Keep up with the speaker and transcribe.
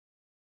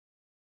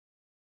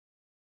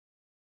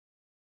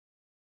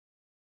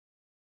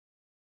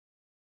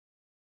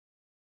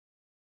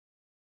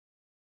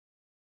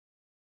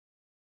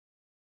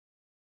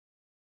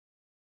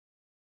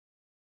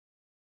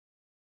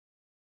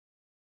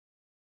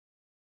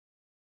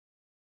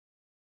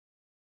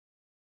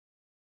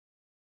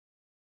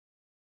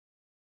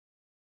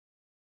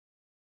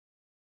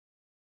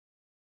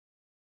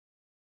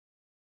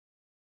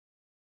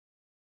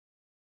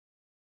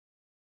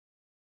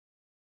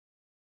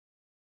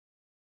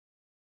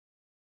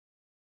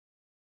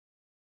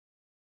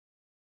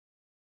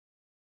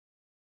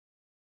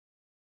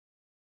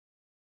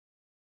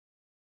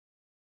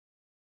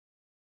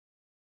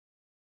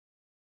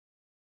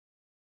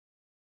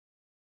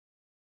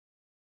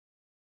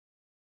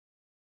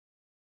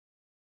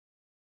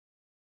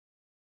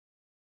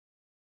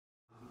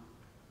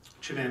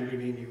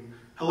Shenanganinu.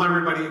 Hello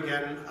everybody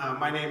again.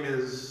 My name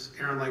is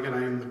Aaron Leggett.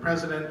 I am the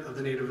president of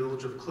the Native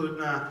Village of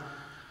Eklutna.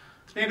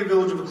 The Native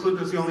Village of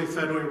Eklutna is the only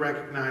federally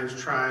recognized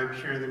tribe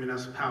here in the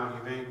municipality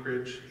of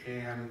Anchorage,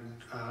 and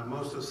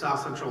most of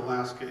South Central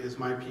Alaska is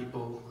my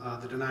people,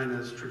 the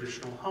Dena'ina's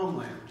traditional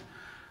homeland.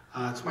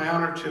 It's my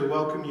honor to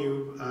welcome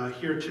you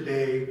here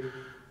today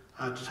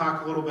to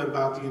talk a little bit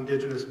about the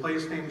Indigenous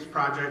Place Names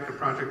Project, a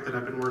project that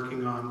I've been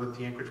working on with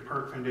the Anchorage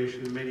Park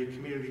Foundation and many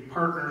community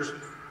partners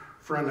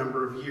for a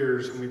number of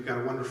years, and we've got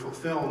a wonderful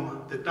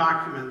film that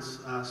documents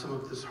some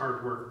of this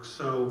hard work.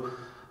 So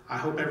I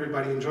hope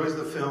everybody enjoys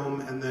the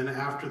film, and then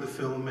after the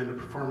film and a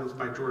performance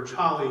by George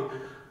Holley,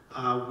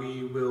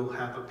 we will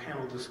have a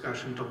panel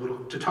discussion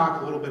to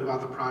talk a little bit about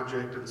the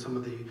project and some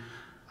of the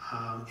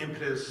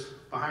impetus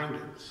behind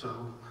it.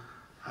 So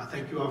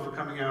thank you all for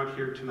coming out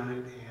here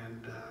tonight,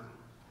 and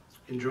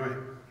enjoy.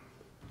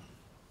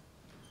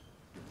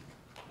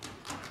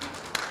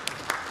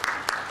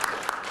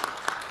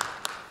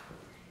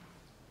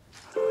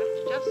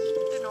 It's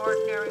just an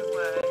ordinary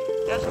way,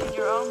 just in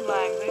your own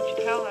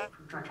language, tell us.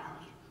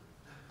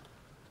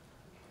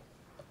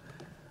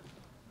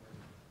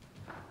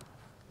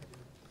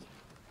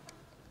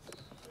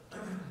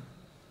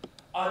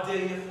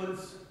 Ade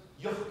chuds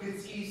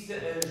jochgets se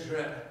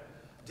elre,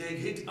 deg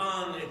hit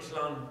an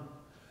etlan,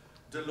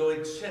 de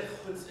loid chech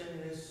chuds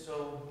in his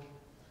so,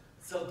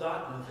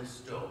 soldat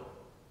visto.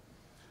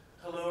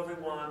 Hello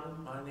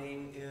everyone, my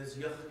name is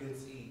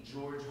Jochgets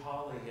George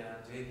Holley,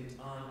 deg hit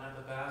an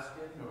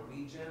Athabaskan,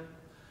 Norwegian.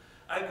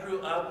 I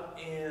grew up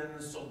in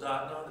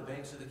Soldatna, the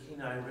banks of the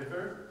Kenai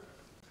River,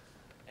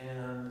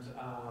 and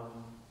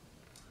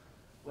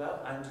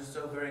well, I'm just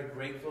so very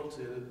grateful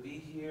to be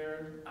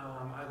here.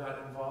 I got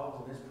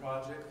involved in this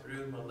project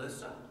through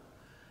Melissa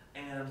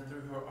and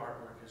through her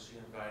artwork as she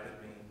invited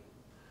me.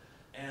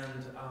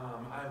 And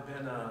I've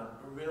been a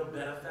real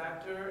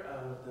benefactor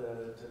of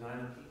the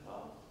Dena'ina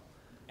people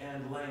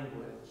and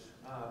language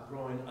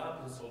growing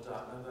up in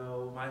Soldatna,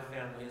 though my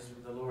family is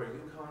from the lower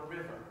Yukon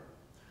River.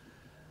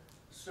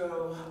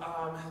 So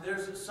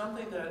there's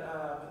something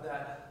that,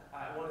 that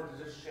I wanted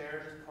to just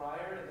share just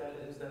prior,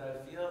 that is that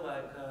I feel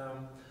like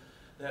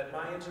that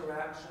my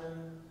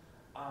interaction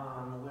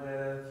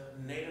with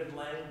native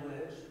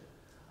language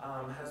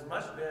has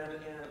much been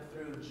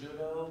through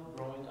judo,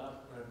 growing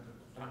up,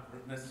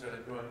 not necessarily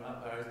growing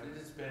up, but I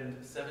did spend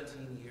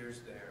 17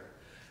 years there,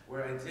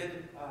 where I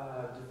did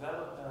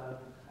develop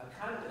a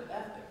kind of an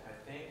ethic,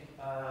 I think,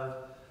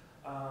 of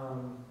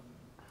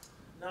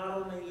not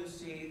only you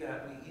see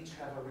that we each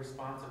have a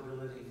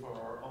responsibility for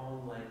our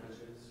own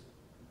languages,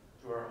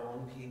 to our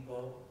own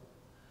people,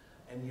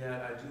 and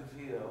yet I do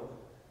feel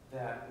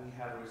that we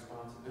have a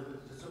responsibility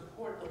to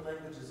support the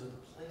languages of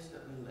the place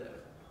that we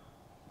live.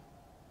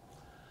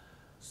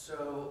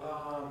 So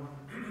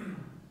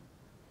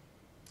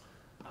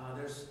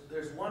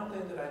there's one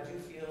thing that I do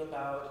feel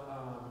about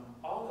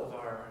all of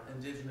our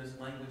indigenous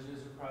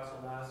languages across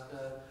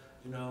Alaska.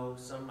 You know,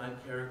 some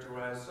might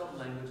characterize some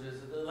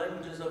languages, the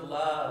languages of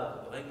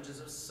love, the languages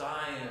of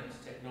science,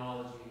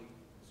 technology,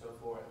 and so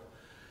forth.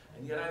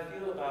 And yet I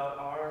feel about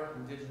our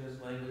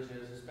indigenous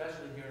languages,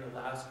 especially here in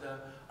Alaska,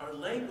 are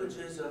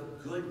languages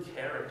of good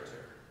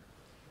character.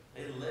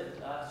 They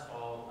lift us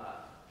all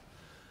up.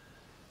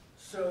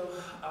 So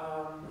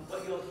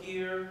what you'll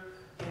hear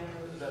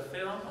in the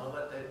film, I'll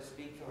let that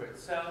speak for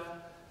itself.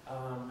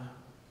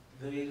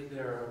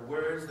 There are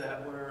words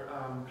that were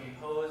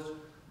composed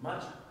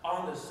much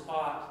on the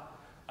spot,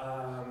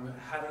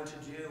 having to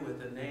do with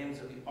the names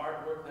of the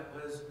artwork that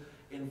was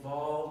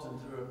involved,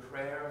 and through a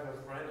prayer of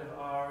a friend of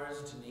ours,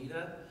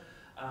 Tanita,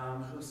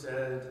 who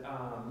said,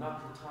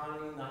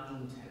 Nakatani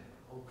Nainten,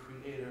 O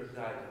Creator,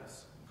 guide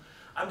us.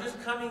 I'm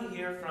just coming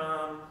here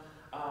from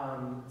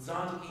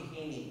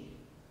Zandikihini,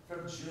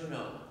 from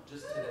Juneau,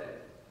 just today.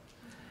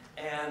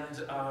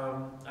 And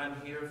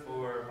I'm here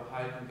for a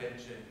Baha'i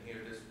convention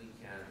here this weekend.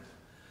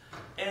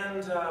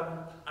 And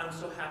I'm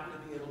so happy to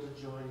be able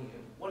to join you.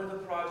 One of the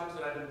projects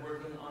that I've been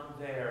working on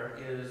there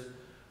is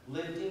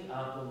lifting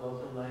up the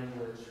local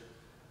language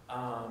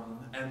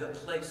and the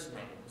place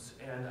names.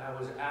 And I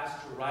was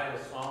asked to write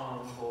a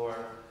song for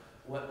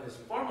what is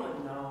formerly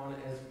known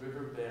as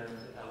Riverbend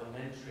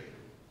Elementary.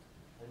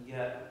 And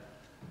yet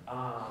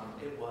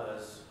it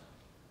was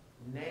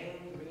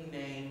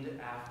renamed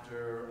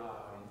after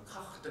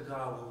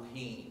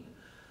Kachtagawuhin,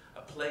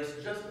 a place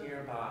just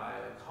nearby,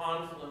 a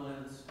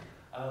confluence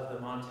of the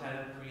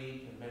Montana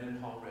Creek and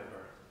Mendenhall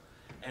River.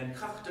 And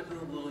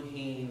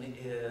Kachtagawuhin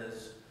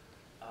is,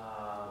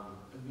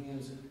 it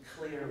means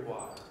clear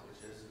water,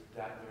 which is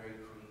that very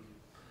creek.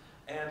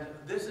 And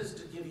this is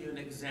to give you an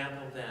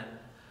example then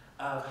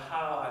of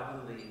how I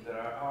believe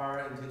that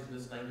our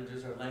indigenous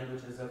languages are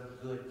languages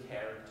of good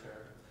character.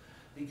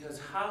 Because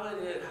how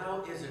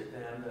is it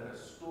then that a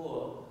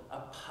school,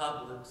 a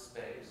public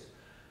space,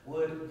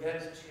 would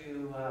get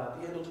to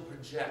be able to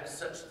project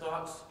such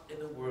thoughts in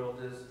the world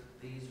as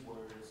these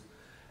words,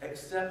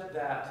 except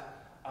that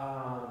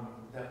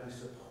that we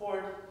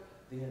support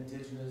the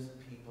indigenous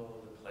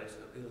people, the place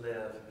that we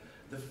live,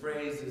 The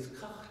phrase is,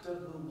 these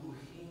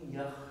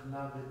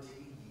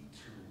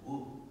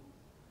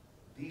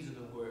are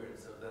the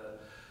words of the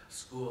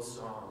school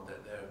song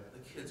that the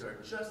kids are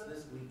just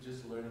this week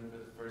just learning for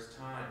the first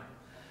time.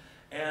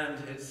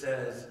 And it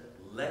says,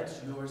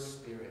 let your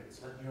spirits,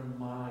 let your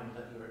mind,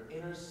 let your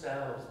inner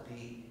selves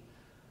be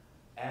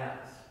as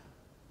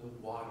the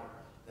water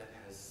that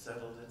has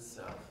settled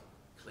itself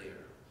clear.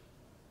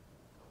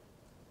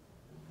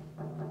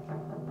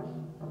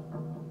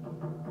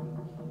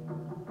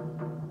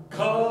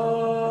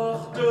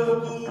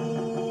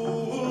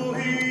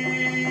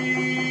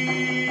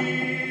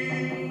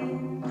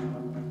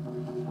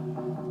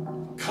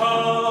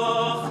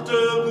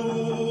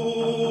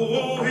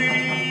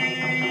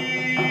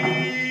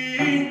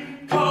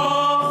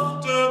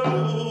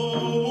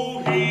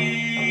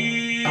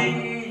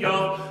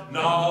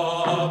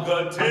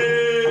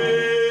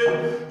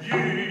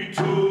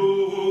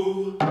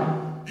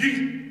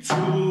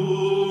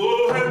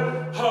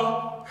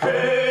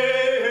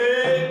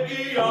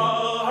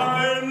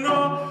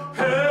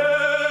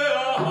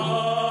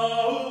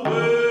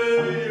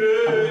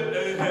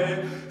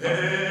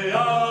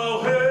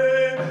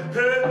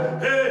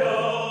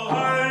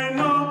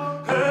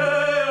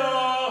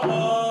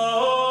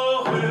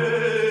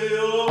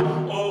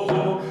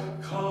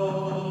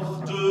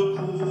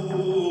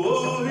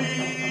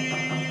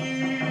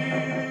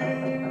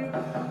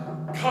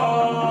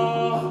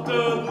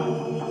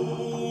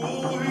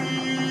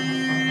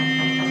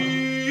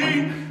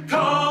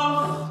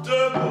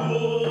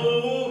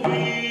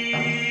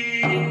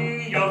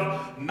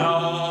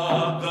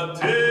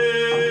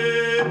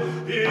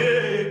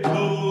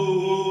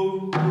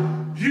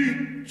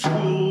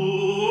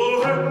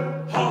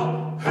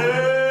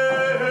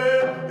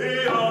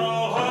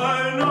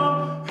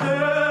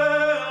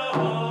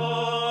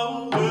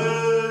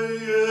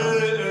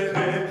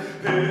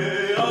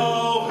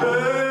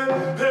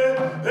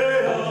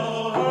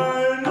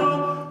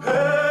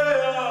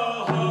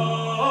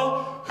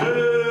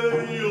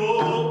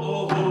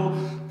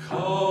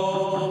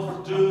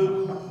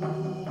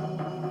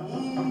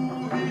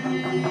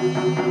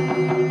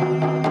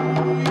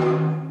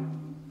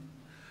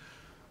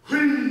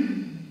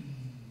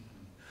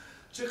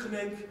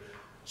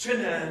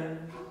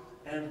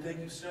 And thank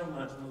you so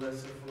much,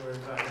 Melissa, for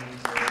inviting me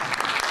today.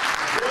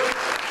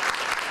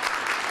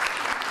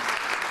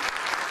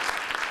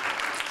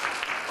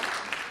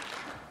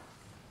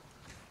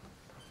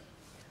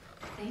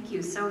 Thank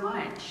you so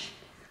much.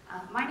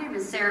 My name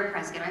is Sarah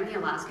Prescott. I'm the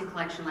Alaska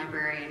Collection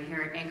Librarian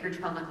here at Anchorage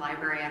Public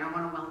Library, and I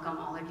want to welcome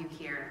all of you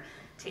here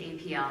to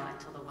APL and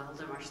to the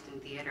Weldon Marston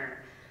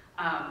Theater.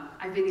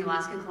 I've been the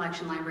Alaska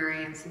Collection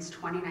Librarian since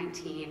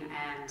 2019,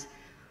 and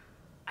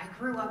I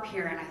grew up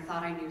here and I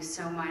thought I knew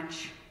so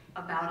much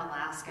about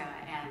Alaska,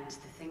 and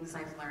the things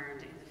I've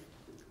learned in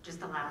just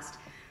the last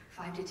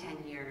 5 to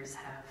 10 years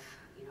have,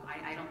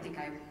 I don't think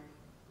I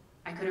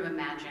could have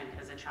imagined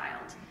as a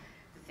child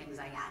the things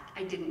I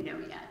didn't know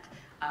yet.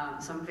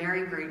 So I'm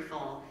very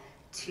grateful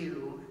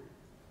to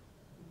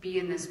be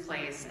in this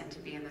place and to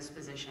be in this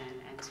position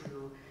and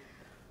to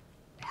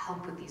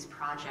help with these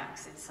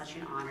projects. It's such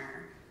an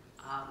honor.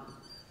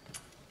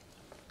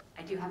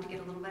 I do have to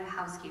get a little bit of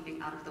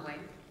housekeeping out of the way.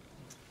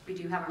 We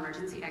do have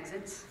emergency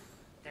exits.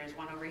 There's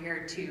one over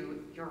here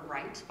to your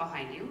right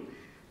behind you,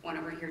 one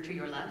over here to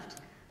your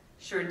left.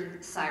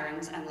 Should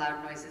sirens and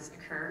loud noises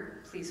occur,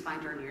 please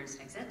find your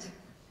nearest exit.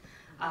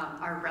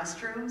 Our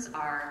restrooms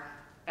are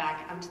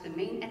back out to the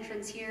main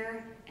entrance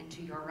here and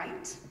to your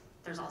right.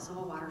 There's also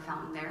a water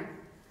fountain there.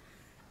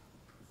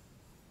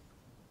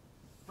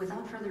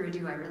 Without further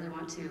ado, I really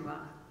want to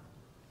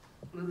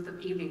move the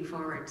evening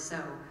forward.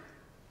 So,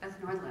 Beth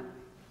Nordlund,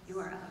 you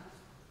are up.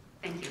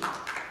 Thank you.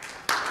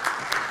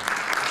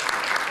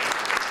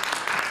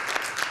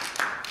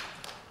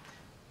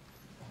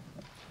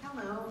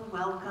 Hello,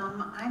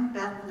 welcome. I'm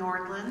Beth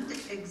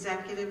Nordlund,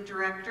 Executive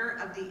Director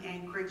of the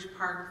Anchorage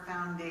Park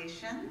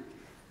Foundation.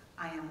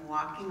 I am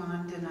walking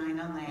on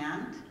Denina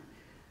land.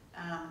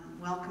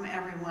 Welcome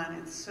everyone,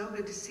 it's so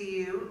good to see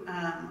you.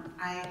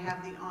 I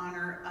have the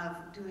honor of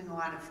doing a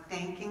lot of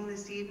thanking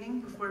this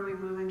evening before we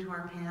move into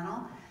our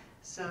panel.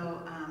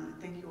 So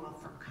thank you all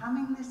for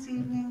coming this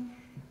evening.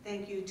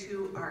 Thank you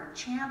to our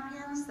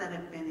champions that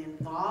have been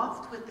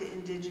involved with the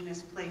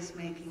Indigenous Place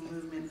Making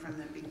Movement from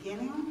the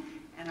beginning,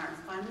 and our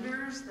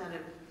funders that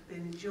have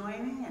been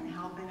joining and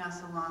helping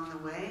us along the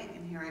way.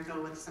 And here I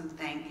go with some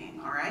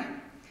thanking, all right?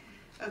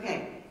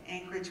 Okay,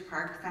 Anchorage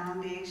Park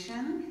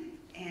Foundation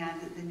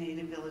and the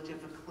Native Village of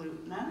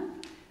Eklutna.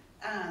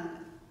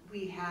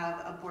 We have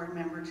a board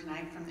member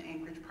tonight from the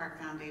Anchorage Park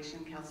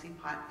Foundation, Kelsey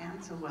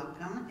Potvin, so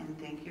welcome and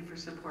thank you for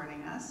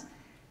supporting us.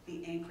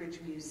 The Anchorage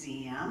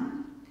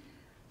Museum,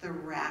 the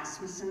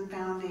Rasmussen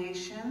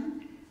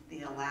Foundation,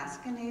 the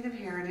Alaska Native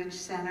Heritage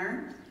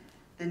Center,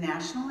 the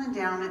National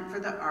Endowment for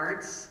the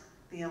Arts,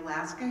 the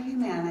Alaska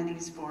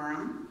Humanities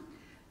Forum,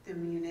 the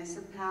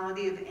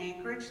Municipality of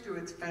Anchorage through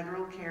its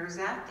Federal CARES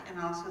Act, and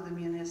also the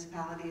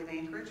Municipality of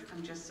Anchorage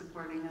from just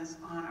supporting us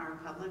on our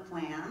public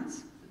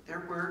lands with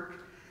their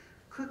work,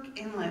 Cook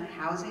Inlet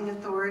Housing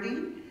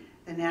Authority,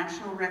 the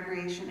National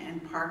Recreation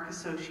and Park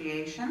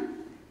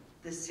Association,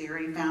 the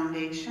Siri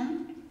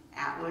Foundation,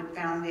 Atwood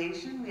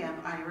Foundation. We have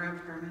Ira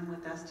Perman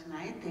with us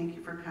tonight. Thank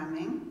you for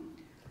coming.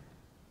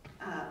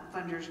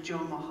 Funders Joe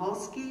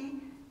Maholsky,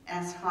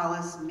 S.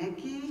 Hollis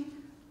Mickey,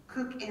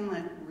 Cook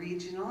Inlet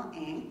Regional,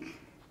 Inc.,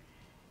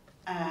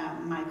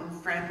 Michael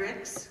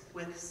Fredericks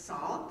with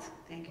SALT.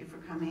 Thank you for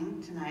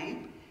coming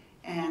tonight.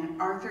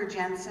 And Arthur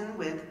Jensen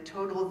with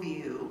Total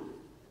View,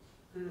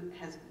 who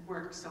has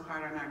worked so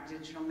hard on our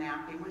digital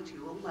mapping, which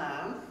you will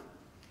love.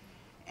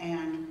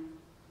 And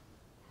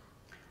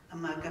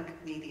Amaga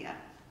Media.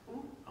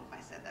 Ooh, hope I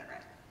said that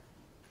right.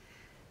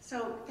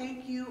 So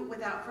thank you.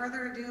 Without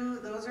further ado,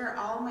 those are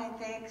all my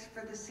thanks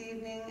for this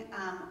evening.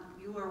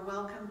 You are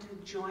welcome to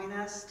join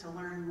us to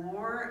learn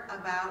more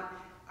about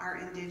our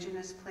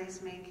Indigenous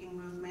placemaking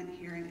movement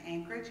here in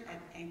Anchorage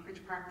at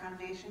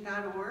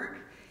anchorageparkfoundation.org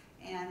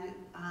and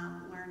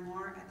learn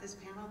more at this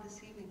panel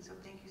this evening. So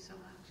thank you so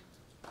much.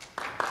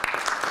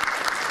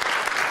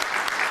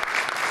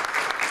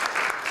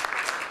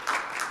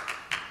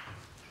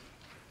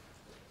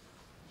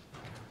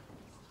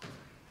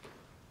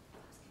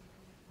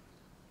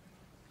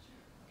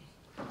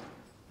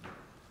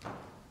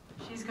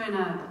 She's going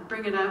to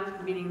bring it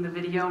up, meaning the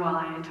video, while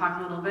I talk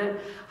a little bit.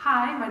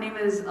 Hi, my name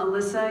is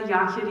Alyssa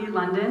Yahyadi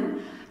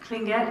London.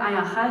 Klinget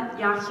ayachat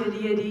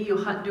Yahyadi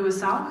yuhat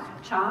duasauk,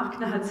 chak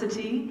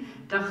nahatsati,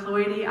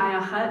 dachloidi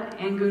ayachat,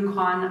 angun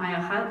kwan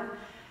ayachat.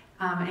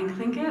 In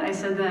Tlingit, I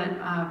said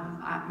that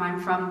I'm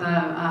from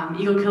the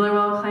Eagle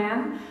Killerwell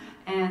clan,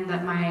 and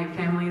that my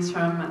family is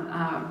from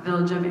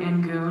village of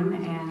Angoon,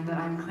 and that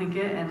I'm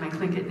Tlingit, and my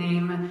Tlingit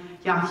name,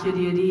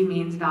 Yahyadi,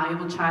 means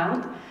valuable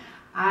child.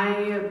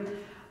 I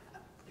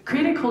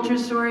created Culture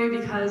Story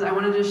because I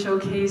wanted to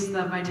showcase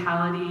the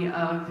vitality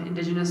of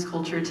Indigenous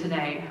culture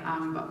today.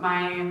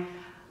 My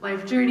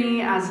life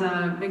journey as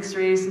a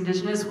mixed-race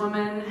Indigenous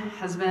woman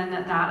has been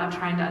that of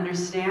trying to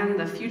understand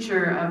the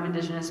future of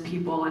Indigenous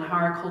people and how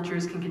our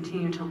cultures can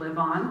continue to live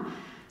on.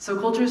 So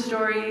Culture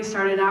Story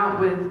started out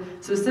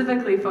with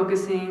specifically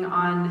focusing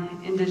on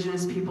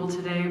Indigenous people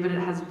today, but it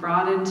has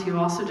broadened to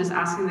also just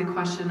asking the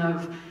question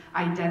of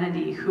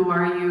identity. Who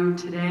are you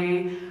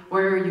today?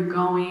 Where are you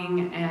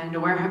going? And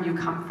where have you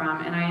come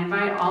from? And I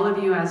invite all of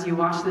you, as you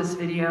watch this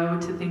video,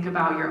 to think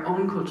about your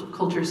own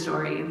culture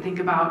story and think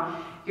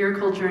about your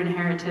culture and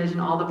heritage and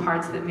all the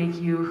parts that make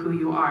you who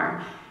you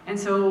are. And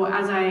so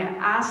as I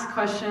ask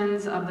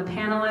questions of the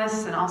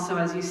panelists, and also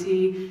as you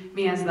see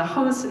me as the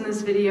host in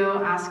this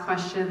video, ask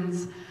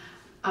questions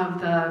of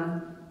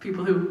the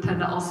people who tend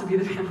to also be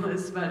the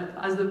panelists, but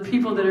as the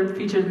people that are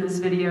featured in this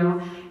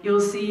video, you'll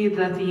see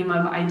the theme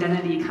of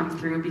identity come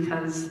through,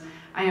 because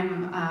I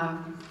am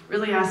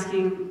really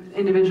asking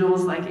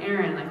individuals like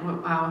Aaron, like,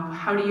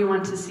 how do you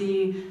want to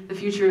see the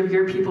future of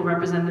your people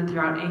represented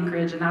throughout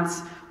Anchorage? And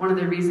that's one of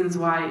the reasons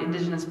why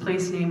Indigenous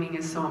place naming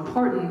is so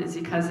important, is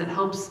because it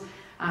helps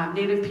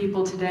Native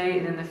people today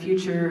and in the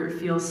future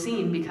feel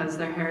seen because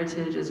their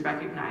heritage is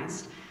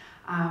recognized.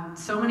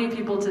 So many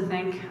people to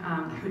thank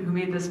who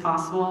made this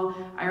possible.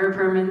 Ira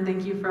Perman,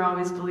 thank you for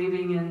always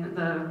believing in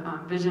the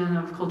vision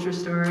of Culture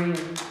Story,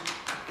 and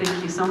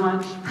thank you so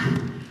much.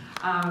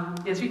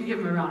 Yes, we can give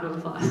him a round of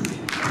applause.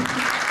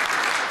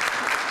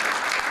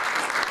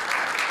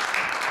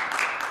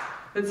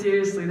 But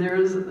seriously, there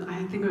was,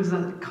 I think it was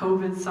a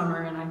COVID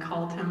summer, and I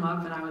called him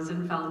up, and I was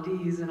in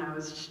Valdez, and I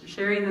was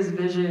sharing this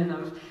vision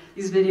of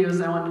these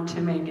videos I wanted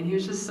to make, and he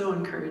was just so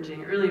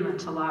encouraging. It really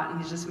meant a lot, and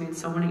he's just made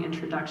so many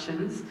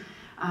introductions.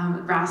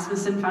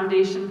 Rasmussen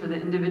Foundation for the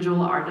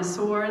Individual Artist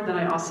Award that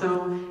I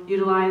also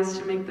utilized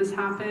to make this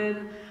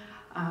happen.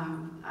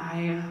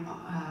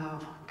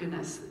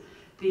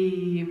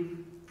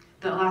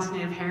 The Alaska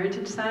Native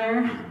Heritage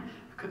Center,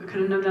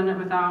 couldn't have done it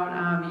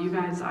without you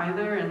guys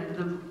either, and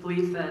the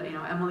belief that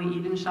Emily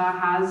Edenshaw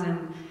has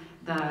in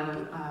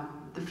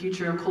the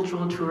future of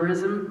cultural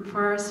tourism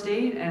for our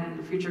state and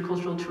the future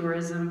cultural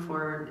tourism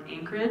for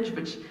Anchorage,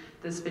 which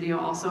this video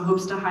also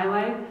hopes to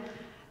highlight.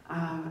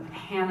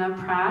 Hannah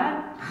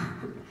Pratt,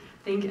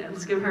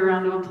 let's give her a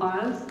round of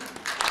applause.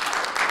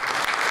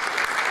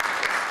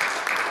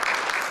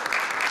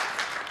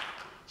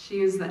 She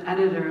is the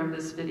editor of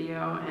this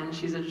video, and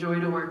she's a joy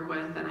to work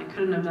with, and I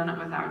couldn't have done it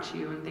without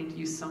you, and thank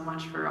you so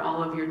much for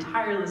all of your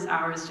tireless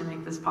hours to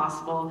make this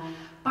possible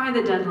by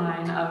the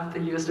deadline of the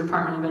U.S.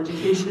 Department of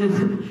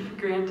Education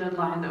grant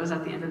deadline that was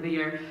at the end of the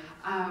year.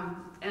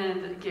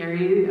 And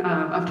Gary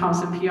of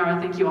Thompson PR,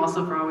 thank you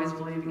also for always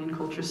believing in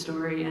Culture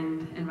Story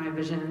and in my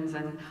visions,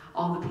 and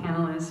all the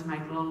panelists,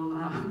 Michael,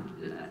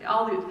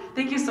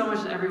 thank you so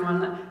much to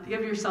everyone.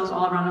 Give yourselves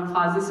all a round of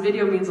applause. This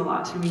video means a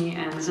lot to me,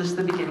 and it's just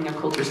the beginning of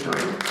Culture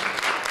Story.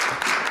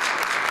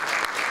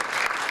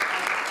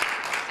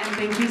 And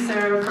thank you,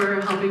 Sarah,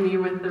 for helping me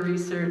with the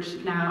research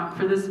now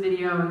for this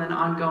video, and then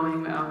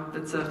ongoing,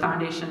 that's a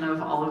foundation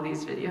of all of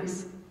these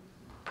videos.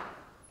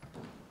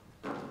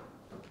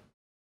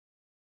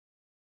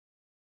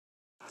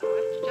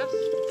 It's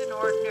just an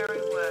ordinary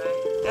way.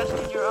 Just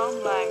in your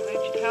own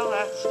language, tell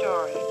that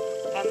story.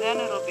 And then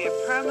it'll be a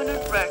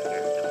permanent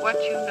record of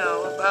what you you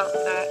know about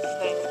that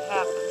thing that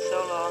happened so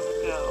long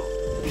ago.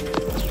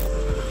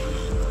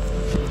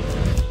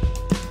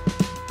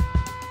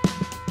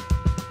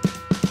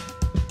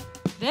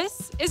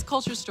 This is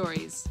Culture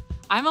Stories.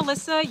 I'm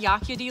Alyssa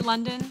Yakyadi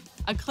London,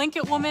 a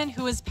Tlingit woman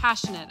who is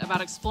passionate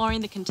about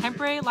exploring the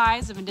contemporary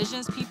lives of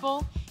Indigenous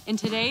people in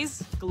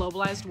today's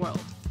globalized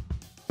world.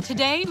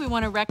 Today, we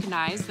want to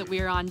recognize that we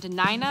are on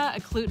Dena'ina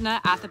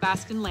Eklutna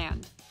Athabaskan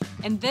land,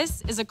 and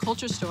this is a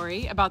culture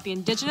story about the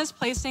Indigenous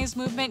Place Names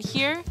Movement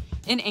here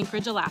in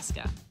Anchorage,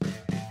 Alaska.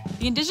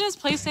 The Indigenous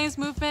Place Names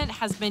Movement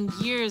has been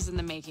years in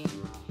the making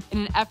in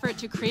an effort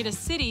to create a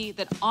city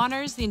that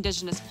honors the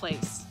Indigenous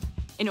place,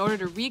 in order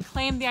to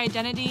reclaim the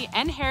identity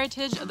and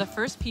heritage of the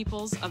First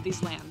Peoples of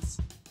these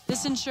lands.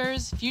 This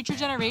ensures future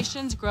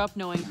generations grow up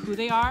knowing who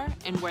they are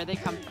and where they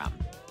come from.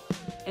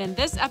 And in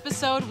this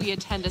episode, we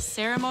attend a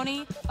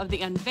ceremony of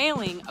the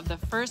unveiling of the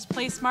first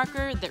place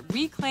marker that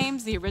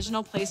reclaims the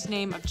original place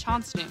name of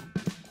Chonsnu,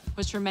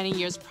 which for many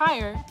years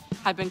prior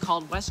had been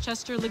called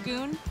Westchester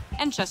Lagoon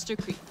and Chester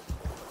Creek.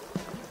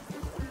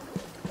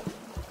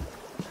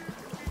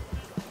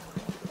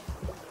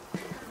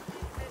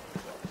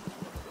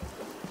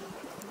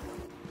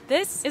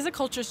 This is a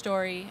culture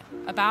story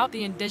about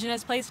the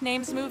Indigenous Place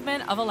Names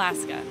Movement of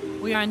Alaska.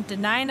 We are on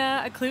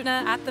Dena'ina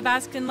Eklutna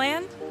Athabaskan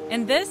land,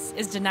 and this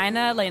is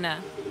Dena'ina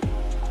Elena.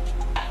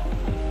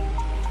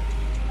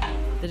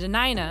 The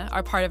Dena'ina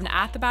are part of an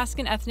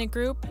Athabaskan ethnic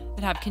group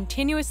that have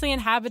continuously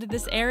inhabited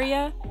this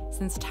area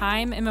since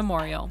time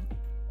immemorial.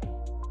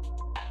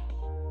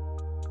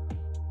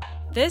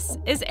 This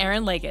is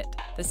Erin Leggett,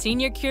 the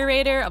Senior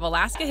Curator of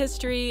Alaska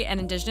History and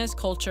Indigenous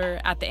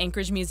Culture at the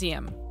Anchorage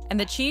Museum, and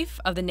the chief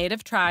of the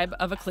native tribe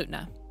of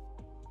Eklutna.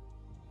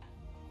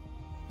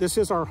 This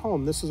is our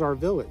home. This is our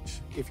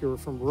village. If you're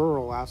from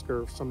rural Alaska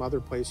or some other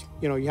place,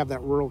 you have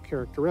that rural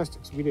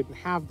characteristics. We didn't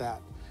have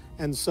that.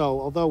 And so,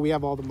 although we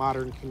have all the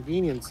modern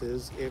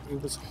conveniences, it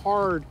was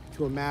hard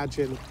to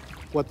imagine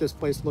what this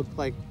place looked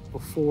like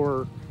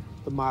before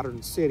the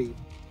modern city.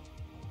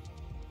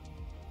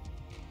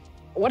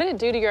 What did it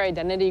do to your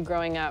identity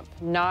growing up,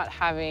 not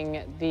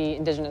having the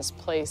Indigenous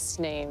place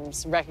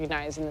names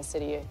recognized in the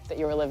city that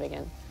you were living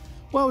in?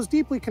 Well, it was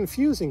deeply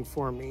confusing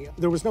for me.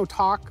 There was no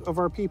talk of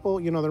our people.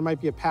 There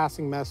might be a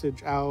passing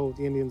message, oh,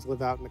 the Indians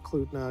live out in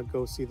Eklutna,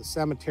 go see the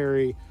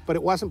cemetery. But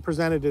it wasn't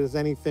presented as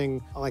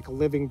anything like a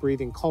living,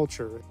 breathing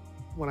culture.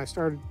 When I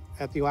started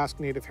at the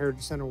Alaska Native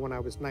Heritage Center when I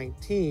was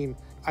 19,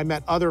 I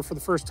met for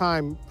the first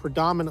time,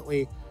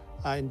 predominantly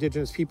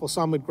Indigenous people.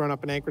 Some had grown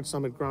up in Anchorage,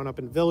 some had grown up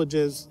in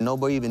villages.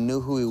 Nobody even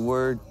knew who we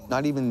were,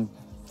 not even,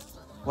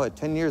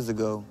 10 years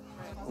ago,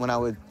 when I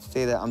would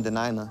say that I'm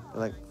Dena'ina.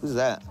 They're like, who's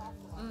that?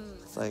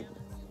 It's like,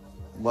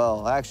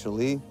 well,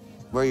 actually,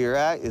 where you're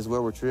at is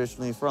where we're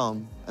traditionally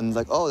from. And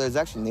like, oh, there's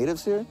actually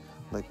natives here?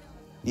 Like,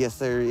 yes,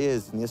 there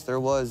is, and yes, there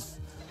was.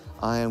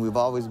 And we've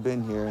always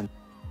been here. And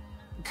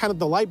kind of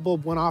the light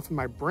bulb went off in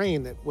my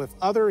brain that if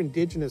other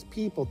Indigenous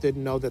people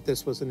didn't know that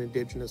this was an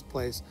Indigenous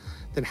place,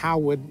 then how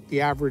would the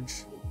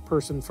average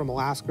person from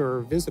Alaska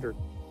or visitor?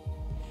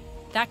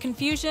 That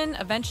confusion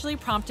eventually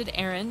prompted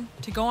Aaron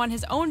to go on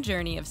his own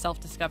journey of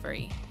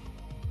self-discovery,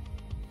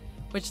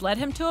 which led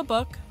him to a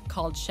book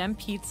called Shem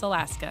Pete's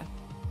Alaska.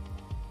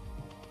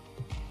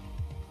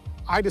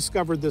 I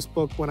discovered this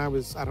book when I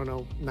was,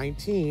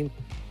 19,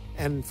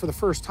 and for the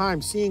first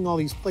time, seeing all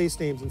these place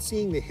names and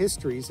seeing the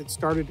histories, it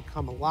started to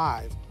come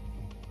alive.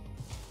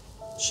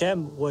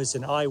 Shem was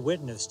an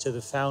eyewitness to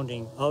the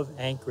founding of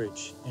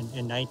Anchorage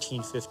in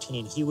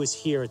 1915. He was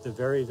here at the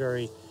very,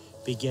 very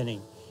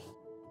beginning.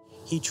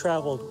 He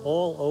traveled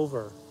all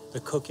over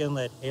the Cook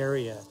Inlet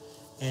area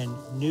and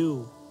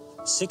knew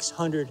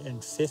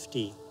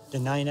 650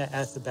 Dena'ina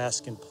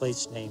Athabaskan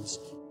place names.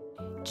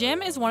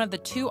 Jim is one of the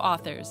two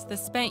authors that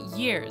spent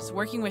years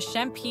working with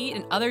Shem Pete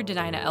and other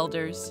Dena'ina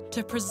elders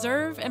to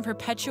preserve and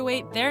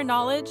perpetuate their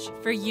knowledge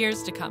for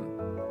years to come.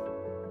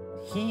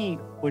 He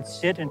would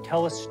sit and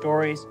tell us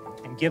stories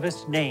and give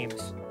us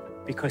names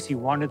because he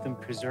wanted them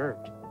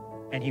preserved.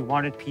 And he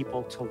wanted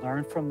people to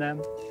learn from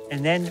them.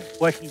 And then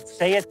what he'd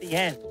say at the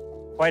end,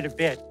 quite a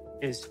bit,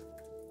 is,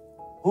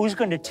 who's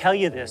going to tell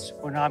you this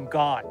when I'm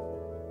gone?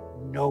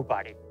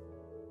 Nobody.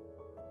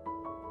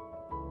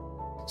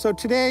 So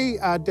today,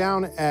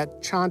 down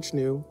at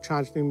Chonsnu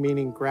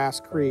meaning Grass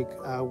Creek,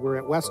 we're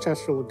at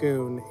Westchester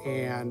Lagoon,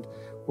 and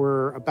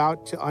we're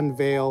about to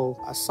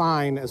unveil a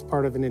sign as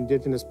part of an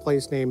Indigenous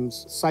Place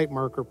Names site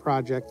marker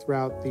project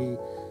throughout the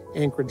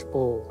Anchorage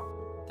Bowl.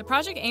 The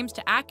project aims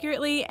to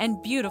accurately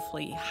and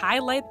beautifully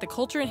highlight the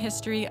culture and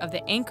history of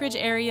the Anchorage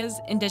area's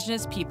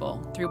Indigenous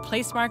people through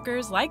place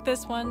markers like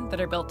this one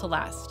that are built to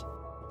last.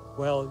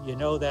 Well, you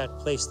know that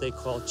place they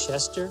call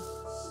Chester?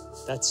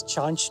 That's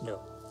Chonsnu.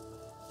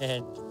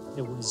 And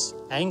it was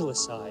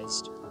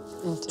anglicized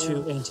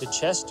into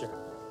Chester.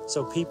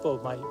 So people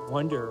might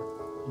wonder,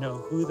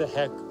 who the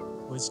heck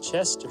was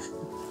Chester?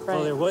 Right.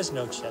 Well, there was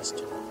no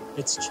Chester.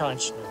 It's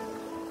Chonsnu.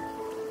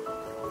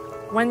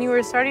 When you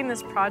were starting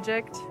this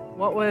project,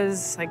 what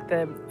was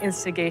the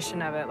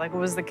instigation of it? What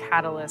was the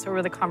catalyst? What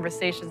were the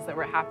conversations that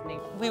were happening?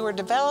 We were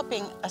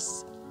developing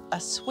a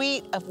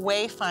suite of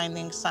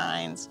wayfinding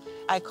signs.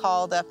 I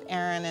called up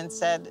Aaron and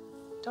said,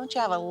 don't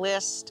you have a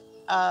list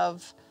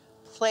of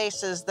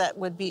places that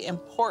would be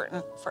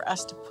important for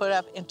us to put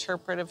up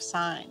interpretive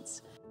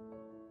signs?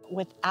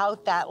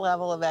 Without that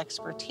level of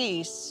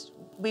expertise,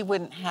 we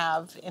wouldn't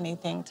have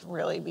anything to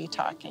really be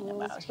talking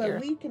about here.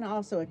 But we can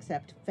also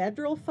accept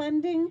federal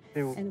funding,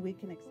 and we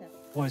can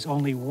accept... There was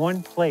only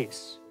one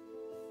place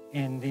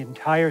in the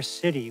entire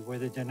city where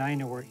the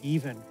Dena'ina were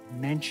even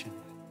mentioned.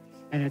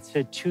 And it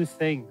said two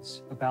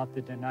things about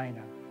the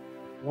Dena'ina.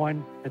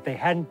 One, that they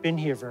hadn't been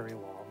here very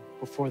long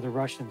before the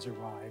Russians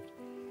arrived,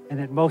 and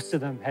that most of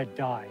them had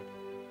died.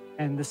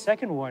 And the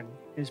second one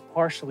is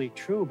partially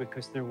true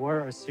because there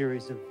were a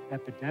series of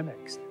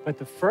epidemics. But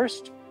the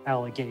first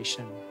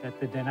allegation that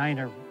the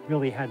Dena'ina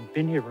really hadn't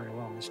been here very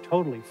long is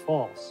totally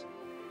false.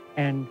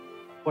 And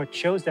what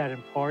shows that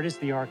in part is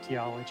the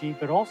archaeology,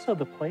 but also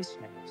the place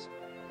names.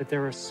 That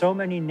there are so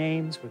many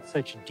names with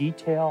such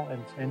detail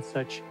and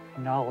such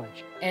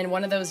knowledge. And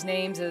one of those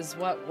names is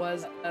what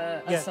was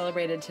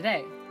celebrated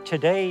today.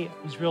 Today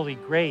is really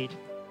great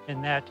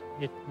in that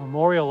it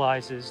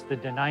memorializes the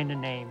Dena'ina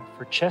name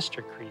for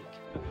Chester Creek.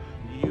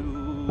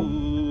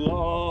 You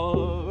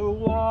are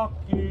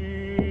walking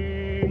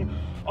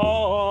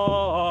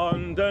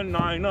on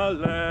Dena'ina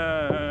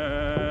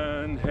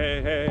land.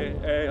 Hey, hey,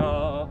 hey,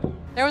 ah.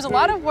 There was a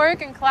lot of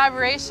work and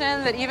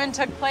collaboration that even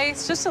took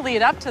place just to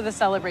lead up to the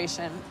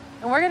celebration.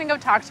 And we're going to go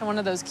talk to one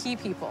of those key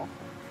people.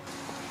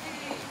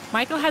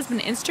 Michael has been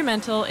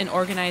instrumental in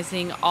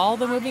organizing all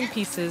the moving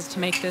pieces to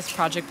make this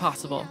project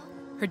possible.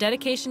 Her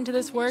dedication to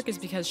this work is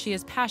because she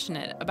is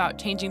passionate about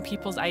changing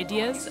people's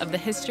ideas of the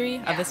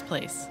history of this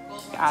place.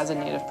 As a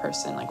Native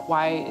person, like,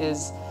 why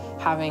is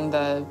having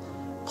the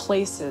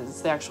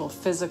places, the actual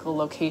physical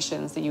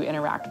locations that you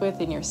interact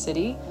with in your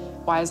city,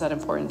 why is that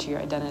important to your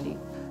identity?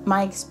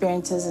 My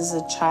experiences as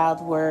a child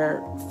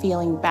were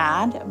feeling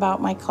bad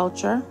about my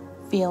culture,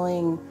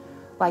 feeling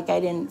like I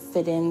didn't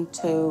fit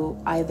into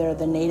either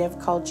the Native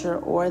culture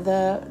or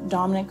the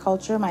dominant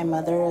culture. My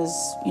mother is,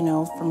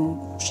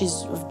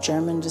 she's of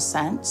German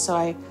descent,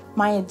 so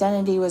my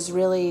identity was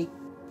really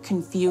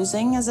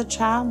confusing as a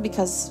child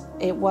because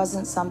it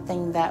wasn't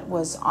something that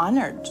was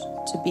honored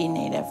to be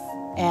Native.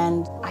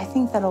 And I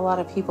think that a lot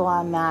of people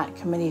on that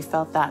committee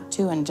felt that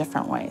too in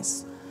different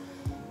ways.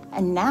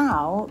 And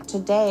now,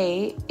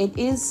 today, it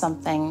is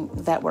something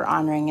that we're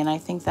honoring, and I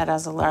think that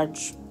has a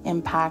large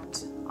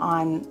impact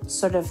on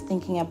sort of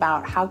thinking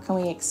about how can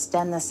we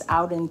extend this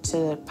out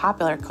into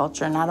popular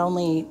culture, not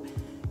only,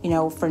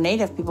 for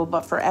Native people,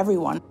 but for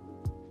everyone.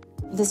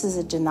 This is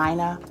a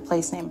Dena'ina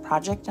place name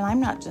project, and I'm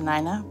not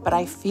Dena'ina, but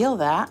I feel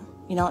that,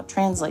 it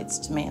translates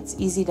to me. It's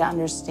easy to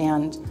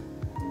understand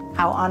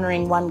how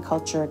honoring one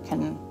culture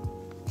can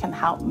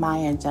help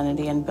my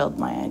identity and build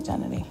my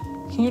identity.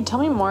 Can you tell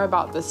me more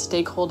about the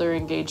stakeholder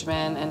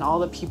engagement and all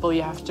the people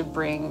you have to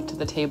bring to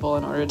the table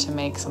in order to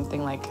make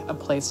something like a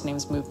place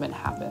names movement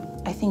happen?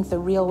 I think the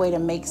real way to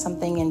make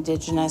something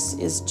Indigenous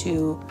is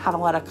to have a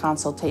lot of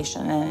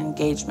consultation and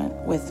engagement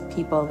with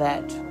people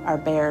that are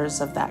bearers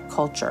of that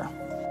culture.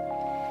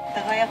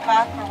 The Leggett,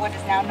 or what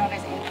is now known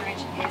as Anchorage,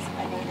 is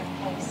a Native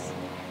place.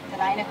 The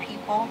Dena'ina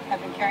people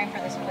have been caring for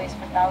this place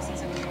for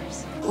thousands of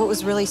years. What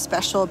was really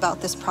special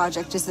about this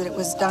project is that it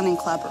was done in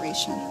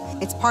collaboration.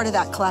 It's part of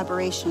that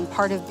collaboration,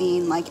 part of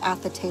being like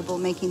at the table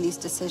making these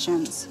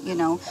decisions,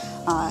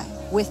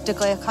 with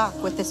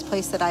Leggett, with this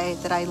place that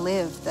I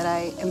live, that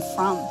I am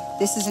from.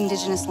 This is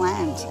Indigenous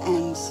land,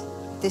 and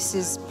this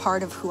is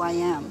part of who I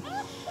am.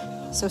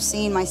 So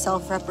seeing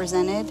myself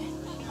represented,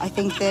 I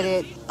think that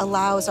it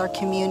allows our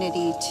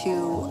community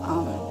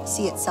to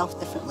see itself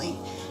differently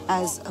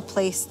as a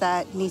place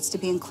that needs to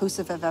be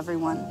inclusive of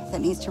everyone, that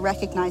needs to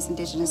recognize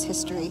Indigenous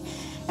history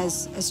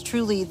as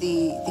truly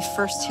the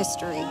first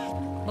history.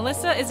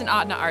 Melissa is an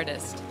Ahtna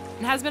artist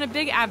and has been a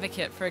big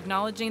advocate for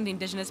acknowledging the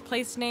Indigenous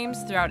place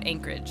names throughout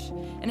Anchorage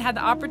and had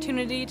the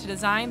opportunity to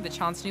design the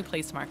Chonsnu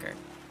place marker.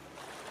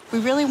 We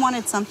really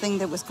wanted something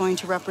that was going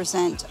to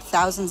represent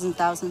thousands and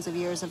thousands of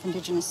years of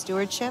Indigenous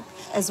stewardship,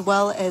 as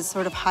well as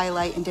sort of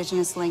highlight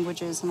Indigenous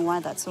languages and why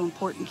that's so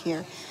important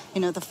here.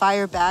 The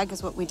fire bag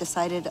is what we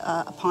decided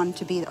upon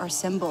to be our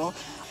symbol.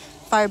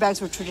 Fire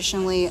bags were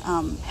traditionally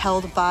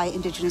held by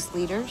Indigenous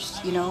leaders,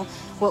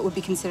 what would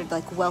be considered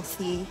like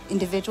wealthy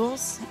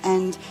individuals.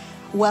 And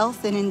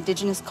wealth in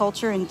Indigenous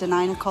culture, and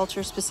Dena'ina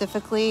culture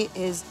specifically,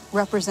 is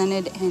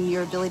represented in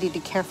your ability to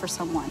care for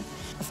someone.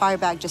 The fire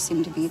bag just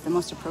seemed to be the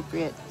most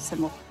appropriate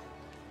symbol.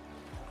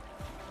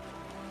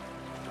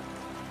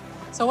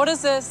 So what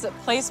does this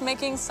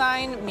placemaking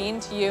sign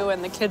mean to you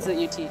and the kids that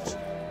you teach?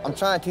 I'm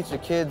trying to teach the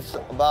kids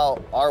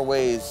about our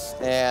ways,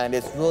 and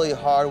it's really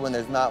hard when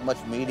there's not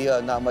much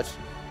media, not much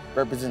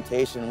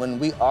representation, when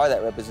we are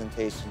that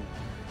representation.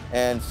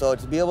 And so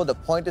to be able to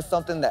point to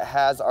something that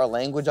has our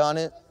language on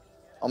it,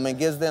 it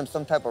gives them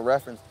some type of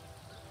reference.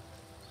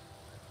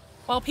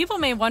 While people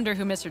may wonder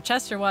who Mr.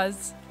 Chester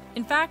was,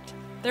 in fact,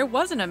 there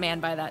wasn't a man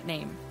by that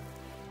name.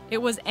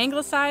 It was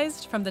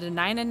anglicized from the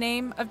Dena'ina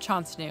name of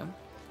Chonsnu.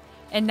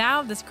 And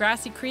now this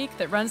grassy creek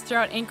that runs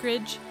throughout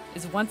Anchorage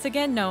is once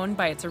again known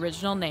by its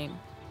original name.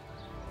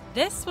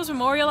 This was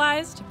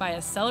memorialized by a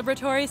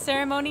celebratory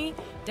ceremony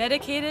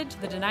dedicated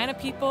to the Dena'ina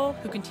people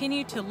who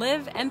continue to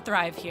live and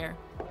thrive here.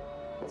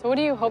 So what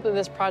do you hope that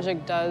this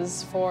project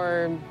does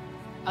for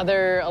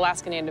other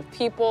Alaska Native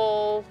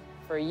people,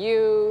 for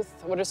youth?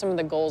 What are some of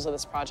the goals of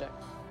this project?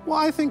 Well,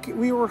 I think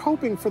we were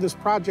hoping for this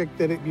project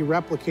that it be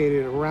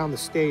replicated around the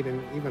state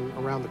and even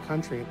around the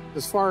country.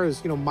 As far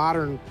as,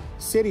 modern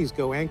cities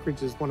go,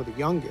 Anchorage is one of the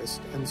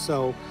youngest. And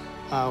so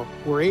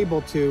we're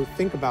able to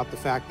think about the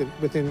fact that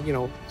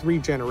within, 3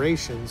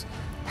 generations,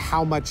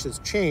 how much has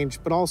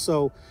changed, but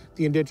also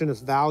the indigenous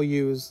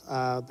values,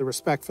 the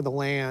respect for the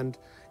land,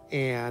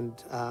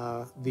 and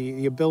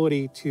the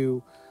ability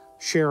to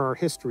share our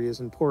history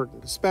is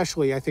important,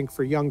 especially, I think,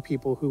 for young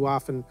people who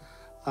often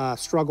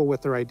struggle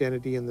with their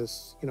identity in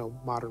this,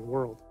 modern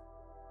world.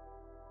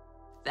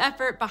 The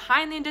effort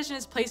behind the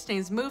Indigenous Place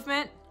Names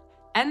Movement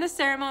and the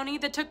ceremony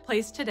that took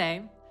place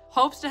today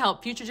hopes to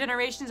help future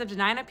generations of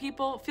Dena'ina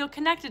people feel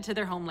connected to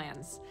their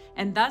homelands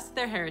and thus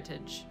their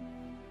heritage.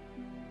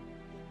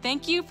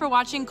 Thank you for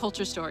watching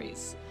Culture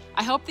Stories.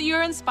 I hope that you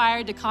are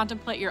inspired to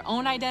contemplate your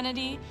own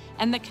identity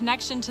and the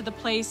connection to the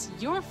place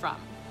you're from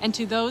and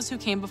to those who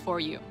came before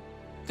you.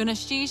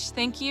 Gunashish,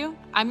 thank you.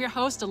 I'm your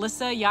host,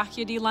 Alyssa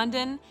Yahyadi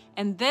London,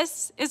 and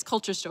this is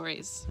Culture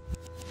Stories.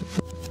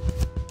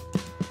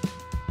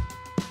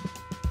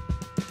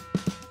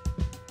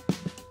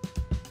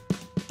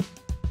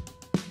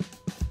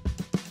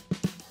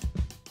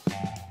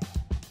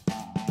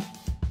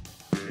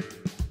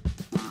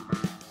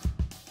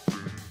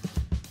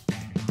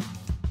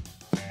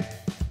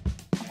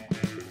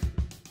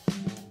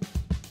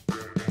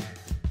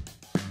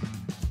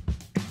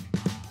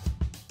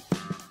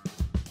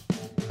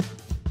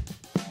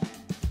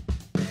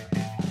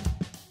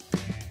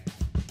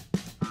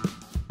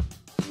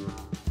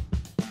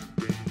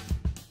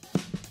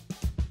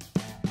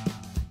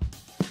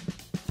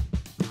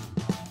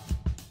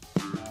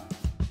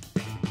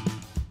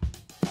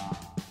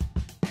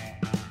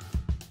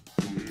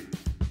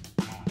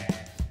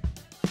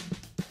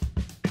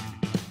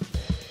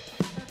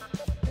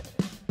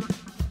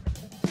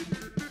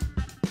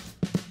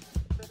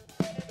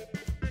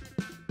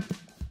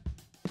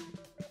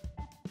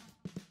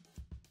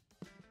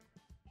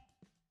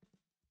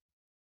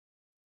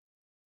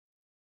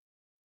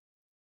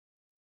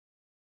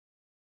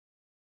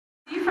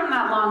 From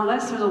that long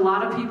list, there's a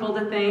lot of people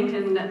to thank,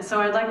 and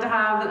so I'd like to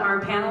have our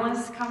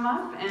panelists come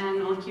up and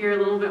we'll hear a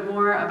little bit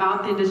more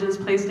about the Indigenous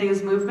Place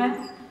Names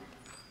Movement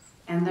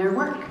and their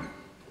work.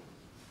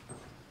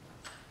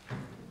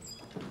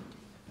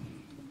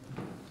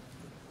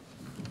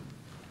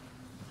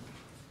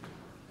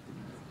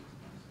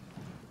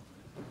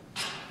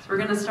 So we're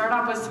going to start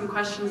off with some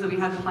questions that we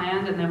had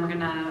planned, and then we're going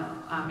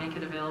to make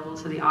it available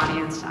to the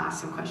audience to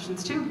ask some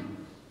questions too.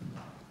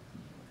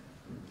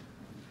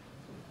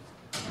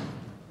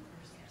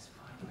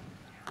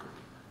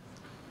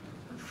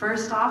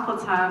 First off,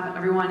 let's have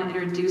everyone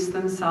introduce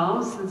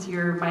themselves since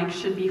your mic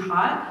should be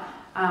hot.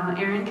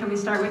 Aaron, can we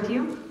start with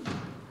you?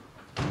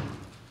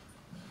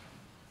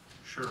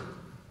 Sure.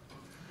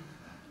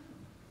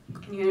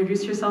 Can you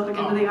introduce yourself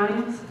again to the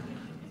audience?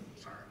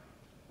 Sorry.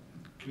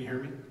 Can you hear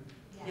me?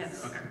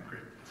 Yes. Okay,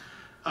 great.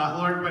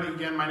 Hello, everybody.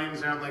 Again, my name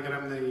is Aaron Leggett.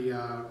 I'm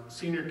the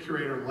Senior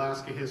Curator of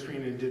Alaska History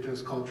and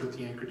Indigenous Culture at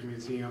the Anchorage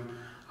Museum.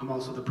 I'm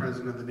also the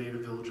President of the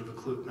Native Village of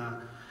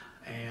Eklutna,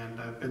 and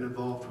I've been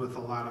involved with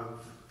a lot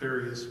of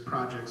various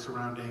projects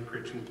around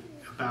Anchorage and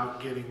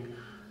about getting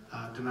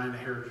Dena'ina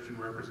heritage and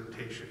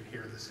representation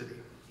here in the city.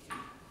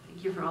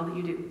 Thank you for all that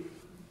you do.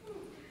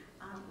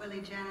 Willie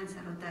Jan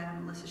said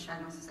that Melissa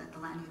Shaginoff is at the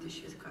land use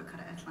issues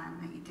Kokara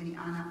Atlanta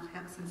Diniana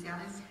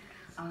Hexensiales.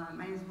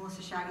 My name is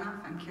Melissa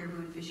Shaginoff. I'm Caribou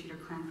and Fish Eater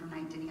Clan from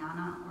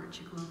Diniana or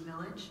Chicaloon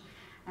Village,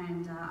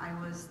 and I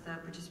was the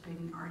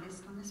participating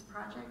artist on this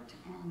project,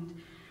 and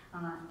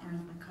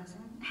Aaron's my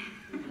cousin,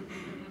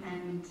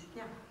 and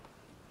yeah.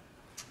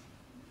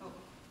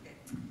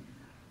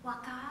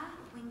 Waka,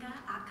 Winga,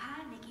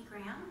 Aka, Nikki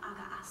Graham,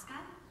 Aga Aska.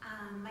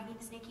 My name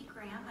is Nikki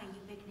Graham. My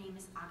Yupik name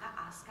is Aga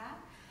Aska.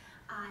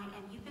 I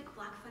am Yupik,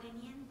 Blackfoot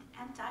Indian,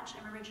 and Dutch.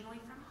 I'm originally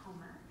from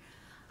Homer.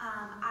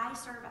 I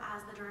serve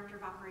as the Director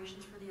of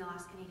Operations for the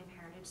Alaska Native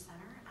Heritage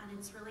Center, and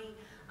it's really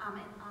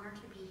an honor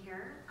to be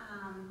here.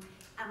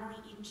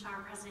 Emily Edenshaw,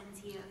 our President and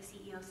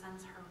CEO,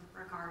 sends her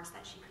regards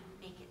that she couldn't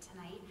make it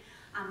tonight,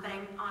 but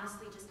I'm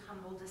honestly just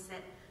humbled to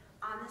sit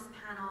on this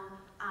panel.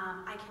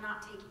 I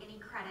cannot take any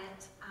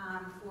credit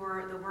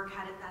for the work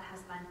that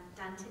has been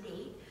done to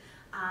date.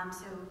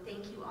 So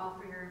thank you all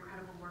for your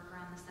incredible work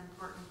around this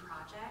important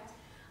project.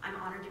 I'm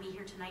honored to be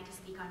here tonight to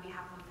speak on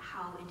behalf of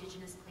how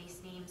Indigenous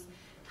place names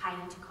tie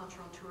into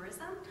cultural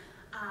tourism.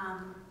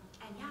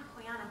 And yeah,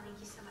 Koyana, thank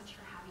you so much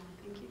for having me.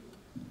 Thank you.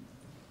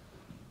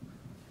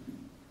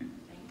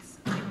 Thanks.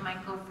 I'm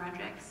Michael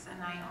Fredericks,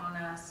 and I own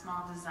a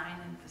small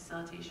design and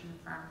facilitation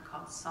firm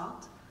called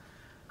SALT.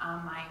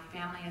 My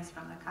family is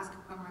from the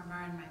Kuskokwim River,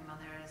 and my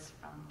mother is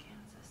from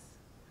Kansas.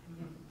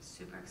 I'm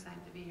super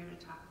excited to be here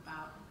to talk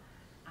about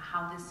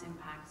how this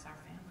impacts our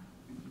family.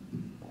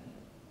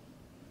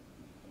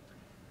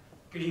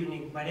 Good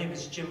evening. My name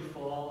is Jim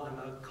Fall. I'm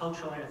a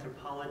cultural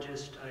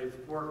anthropologist. I've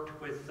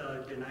worked with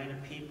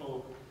Dena'ina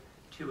people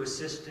to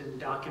assist in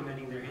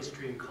documenting their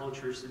history and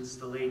culture since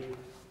the late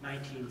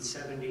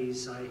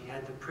 1970s. I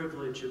had the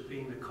privilege of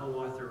being the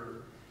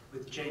co-author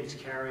with James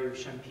Carey of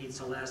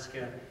Shempete's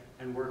Alaska,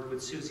 and worked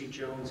with Susie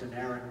Jones and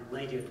Aaron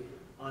Leggett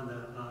on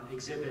the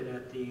exhibit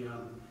at the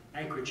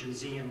Anchorage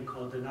Museum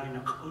called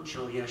Dena'ina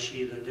Kochel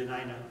Yashi, the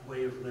Dena'ina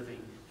Way of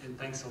Living. And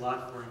thanks a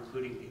lot for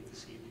including me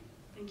this evening.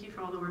 Thank you for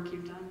all the work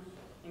you've done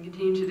and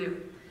continue to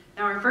do.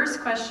 Now our first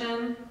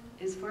question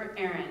is for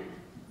Aaron.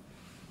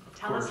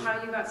 Tell us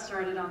how you got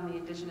started on the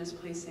Indigenous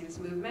Place Names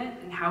Movement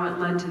and how it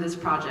led to this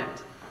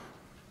project.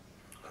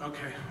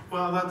 Okay,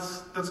 well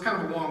that's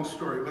kind of a long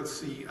story. Let's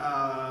see,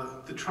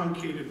 the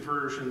truncated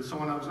version. So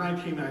when I was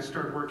 19, I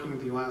started working at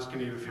the Alaska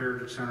Native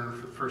Heritage Center.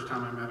 For the first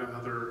time I met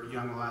other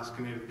young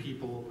Alaska Native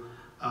people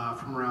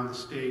from around the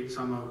state,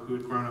 some who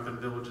had grown up in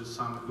villages,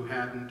 some who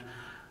hadn't.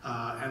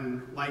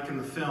 And like in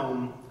the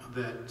film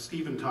that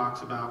Stephen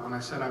talks about, when I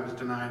said I was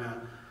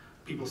Dena'ina,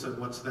 people said,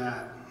 "What's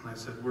that?" And I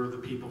said, "We're the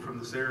people from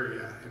this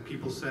area." And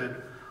people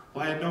said,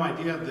 "Well, I had no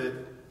idea that,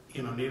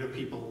 you know, Native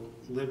people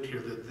lived here,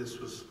 that this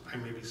was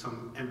maybe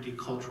some empty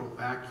cultural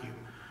vacuum."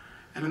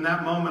 And in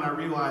that moment, I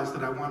realized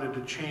that I wanted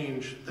to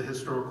change the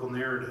historical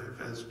narrative.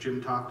 As Jim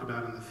talked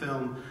about in the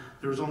film,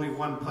 there was only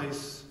one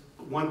place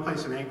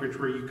in Anchorage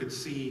where you could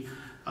see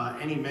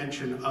any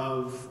mention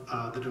of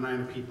the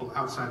Dena'ina people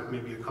outside of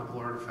maybe a couple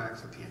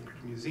artifacts at the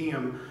Anchorage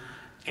Museum.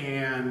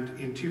 And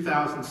in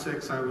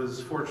 2006, I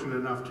was fortunate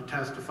enough to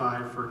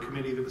testify for a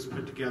committee that was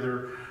put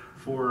together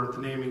for the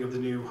naming of the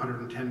new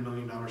 $110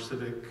 million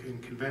Civic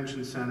and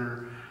Convention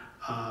Center,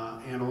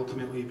 and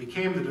ultimately it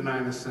became the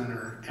Dena'ina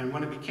Center. And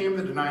when it became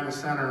the Dena'ina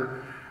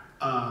Center,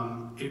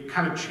 it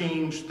kind of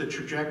changed the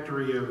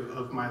trajectory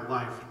of my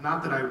life.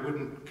 Not that I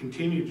wouldn't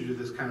continue to do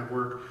this kind of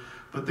work,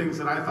 but things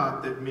that I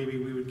thought that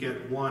maybe we would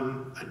get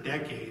one a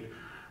decade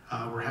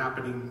were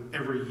happening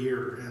every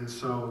year. And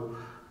so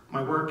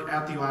my work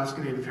at the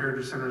Alaska Native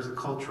Heritage Center as a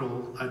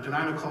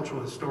Dena'ina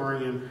cultural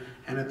historian,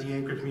 and at the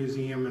Anchorage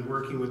Museum, and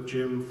working with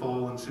Jim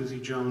Fall and Susie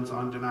Jones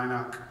on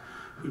Dena'ina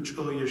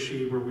Kochel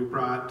Yashi, where we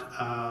brought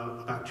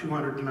about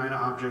 200 Dena'ina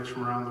objects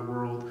from around the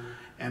world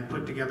and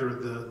put together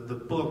the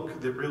book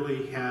that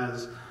really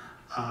has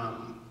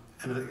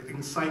an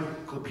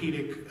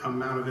encyclopedic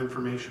amount of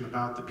information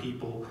about the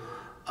people,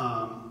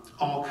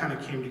 all kind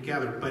of came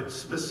together. But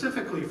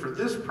specifically for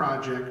this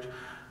project,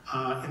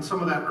 in some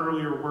of that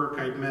earlier work,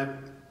 I'd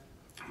met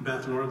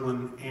Beth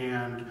Nordland,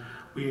 and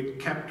we had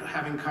kept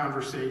having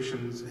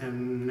conversations,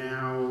 and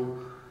now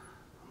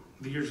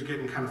the years are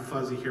getting kind of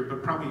fuzzy here,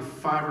 but probably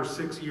 5 or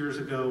 6 years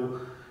ago,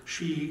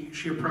 she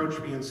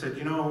approached me and said,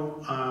 "You know,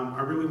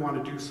 I really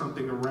want to do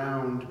something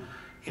around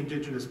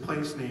Indigenous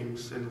place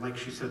names, and like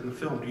she said in the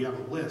film, do you have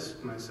a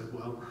list?" And I said,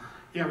 "Well,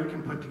 yeah, we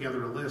can put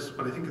together a list,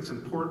 but I think it's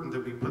important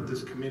that we put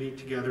this committee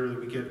together, that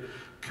we get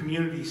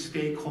community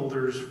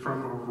stakeholders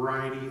from a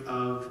variety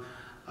of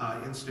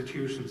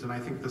institutions." And I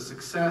think the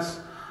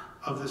success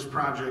of this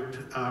project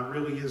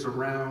really is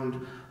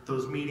around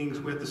those meetings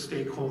with the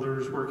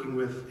stakeholders, working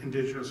with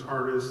Indigenous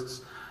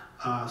artists,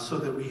 so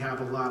that we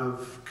have a lot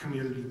of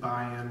community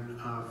buy-in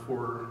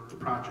for the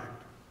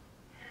project.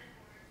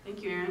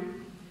 Thank you,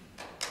 Aaron.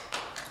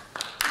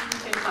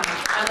 Okay,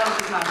 I love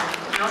the clap.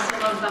 I also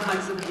love the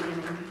hugs at the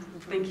beginning.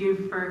 Thank you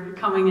for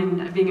coming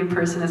and being in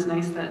person. It's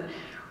nice that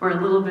we're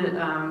a little bit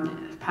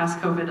past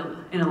COVID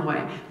in a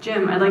way.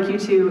 Jim, I'd like you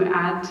to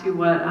add to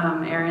what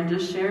Aaron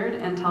just shared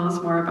and tell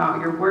us more about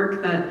your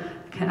work that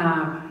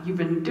you've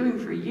been doing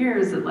for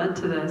years that led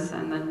to this,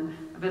 and then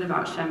a bit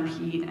about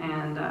Shempete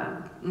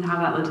and how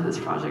that led to this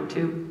project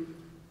too.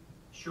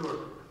 Sure.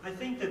 I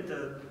think that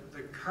the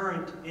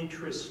current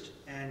interest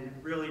and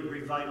really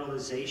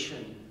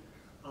revitalization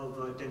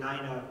of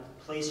Dena'ina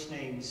place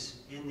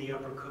names in the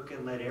Upper Cook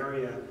Inlet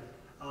area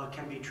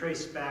can be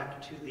traced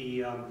back to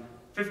the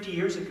 50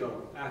 years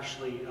ago,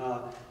 actually,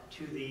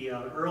 to the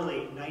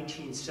early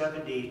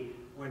 1970,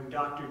 when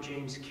Dr.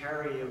 James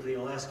Carey of the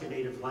Alaska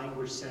Native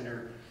Language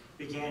Center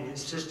began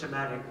his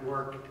systematic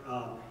work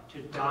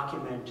to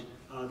document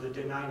the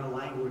Dena'ina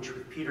language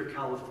with Peter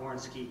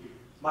Kalifornsky,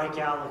 Mike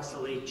Alex, the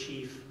late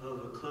chief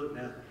of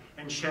Eklutna,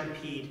 and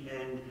Shempete,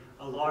 and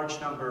a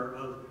large number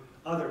of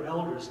other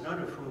elders, none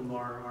of whom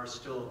are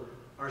still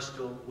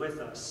with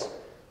us.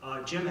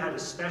 Jim had a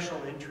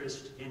special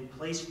interest in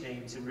place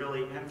names and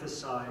really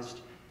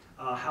emphasized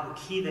how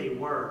key they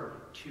were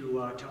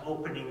to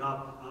opening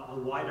up a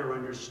wider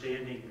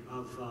understanding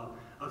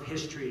of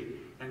history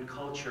and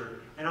culture.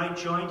 And I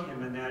joined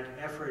him in that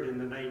effort in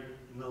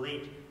the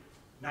late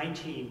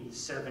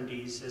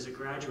 1970s as a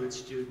graduate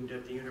student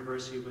at the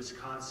University of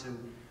Wisconsin,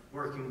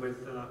 working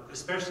with,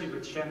 especially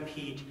with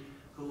Shempete,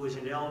 who was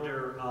an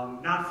elder,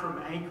 not from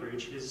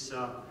Anchorage.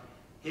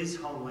 His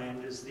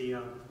homeland is the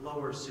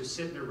lower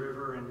Susitna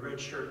River and Red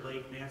Shirt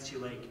Lake, Nancy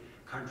Lake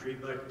country,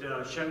 but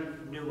Shem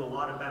knew a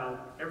lot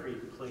about every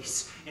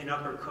place in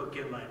Upper Cook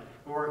Inlet.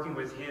 We're working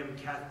with him,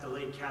 the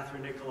late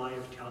Catherine Nicolai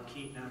of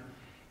Talkeetna,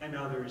 and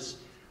others.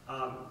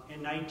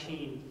 In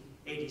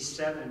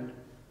 1987,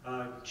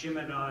 Jim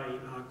and I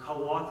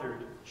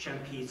co-authored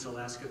Shempete's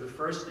Alaska, the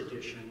first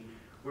edition,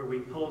 where we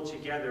pulled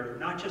together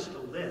not just a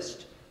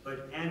list,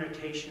 but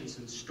annotations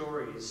and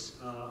stories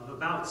of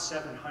about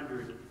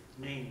 700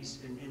 names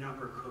in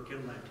Upper Cook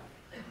Inlet.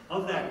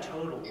 Of that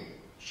total,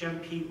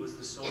 Shempete was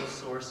the sole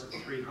source of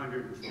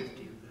 350 of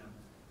them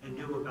and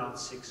knew about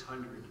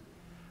 600.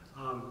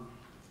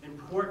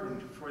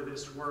 Important for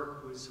this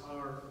work was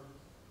our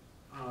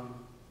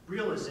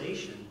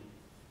realization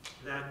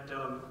that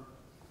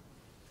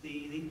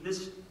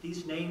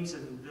these names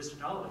and this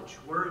knowledge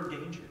were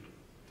endangered.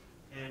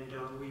 And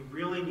we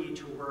really need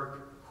to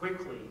work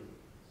quickly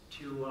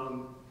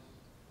to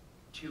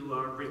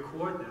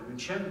record them. And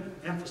Shem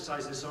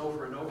emphasized this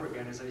over and over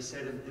again, as I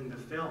said in the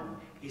film.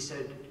 He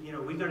said, you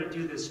know, we got to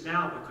do this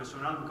now because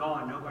when I'm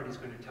gone, nobody's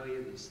going to tell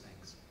you these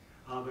things.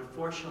 But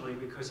fortunately,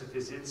 because of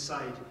his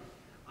insight,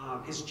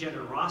 his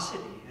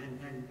generosity,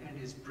 and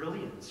his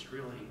brilliance,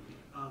 really,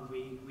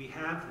 we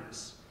have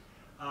this.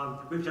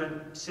 We've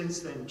done since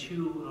then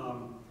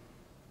 2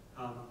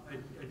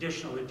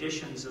 additional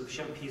editions of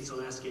Shempete's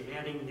Alaska,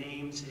 adding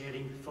names,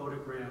 adding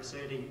photographs,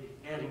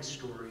 adding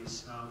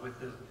stories, with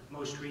the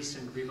most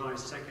recent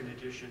revised 2nd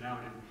edition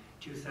out in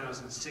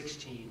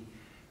 2016.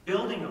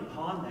 Building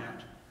upon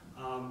that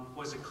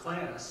was a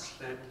class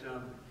that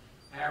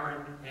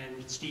Aaron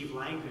and Steve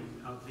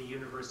Langdon of the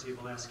University of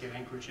Alaska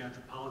Anchorage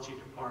Anthropology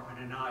Department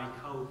and I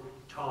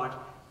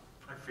co-taught,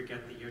 I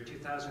forget the year,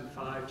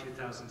 2005,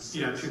 2006?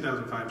 Yeah,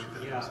 2005,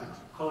 2006.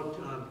 Yeah, called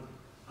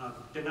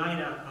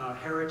Dena'ina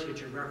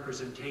Heritage and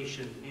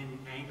Representation in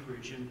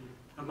Anchorage. And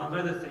among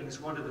other things,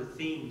 one of the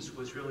themes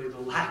was really the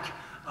lack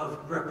of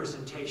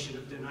representation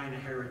of Dena'ina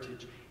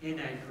heritage in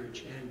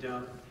Anchorage. And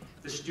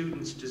the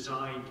students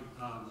designed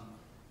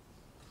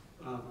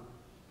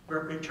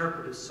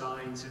interpretive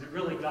signs, and it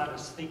really got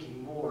us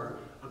thinking more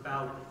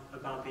about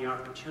the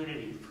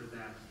opportunity for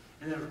that.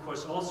 And then, of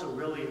course, also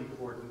really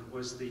important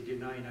was the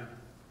Dena'ina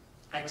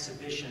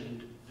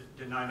exhibition,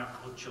 Dena'ina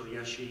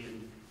Kulchilyeshi,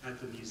 at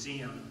the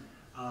museum.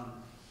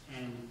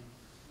 And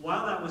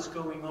while that was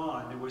going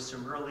on, there were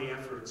some early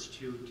efforts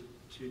to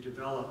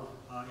develop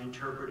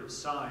interpretive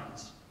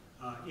signs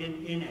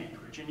in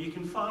Anchorage, and you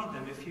can find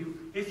them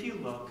if you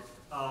look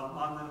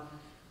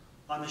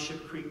on the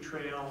Ship Creek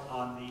Trail,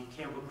 on the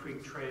Campbell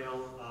Creek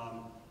Trail,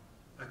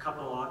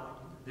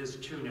 there's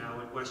 2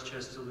 now at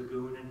Westchester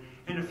Lagoon,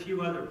 and a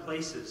few other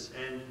places.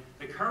 And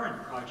the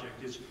current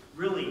project is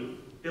really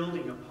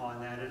building upon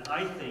that, and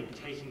I think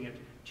taking it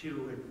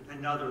to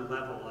another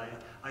level.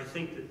 I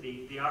think that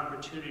the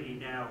opportunity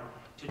now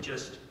to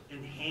just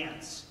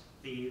enhance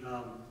the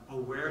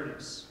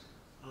awareness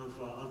of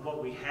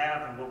what we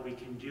have and what we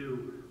can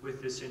do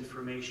with this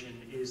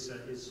information is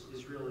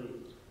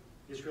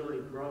really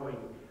growing.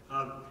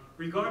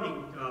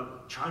 Regarding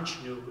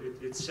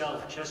Chanchnu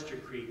itself, Chester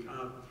Creek,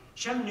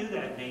 Shem knew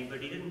that name,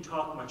 but he didn't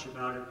talk much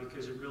about it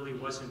because it really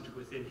wasn't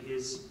within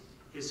his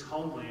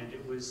homeland.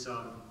 It was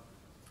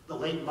the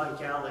late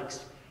Mike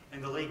Alex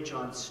and the late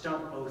John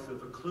Stump, both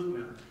of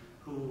Eklutna,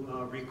 who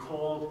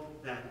recalled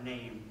that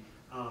name.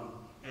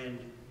 And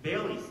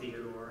Bailey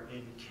Theodore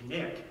in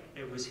Kinnick,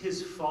 it was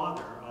his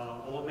father,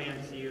 Old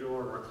Man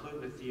Theodore or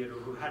Eklutna Theodore,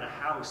 who had a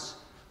house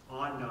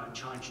on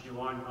Chanchnu,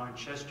 on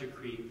Chester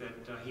Creek,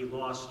 that he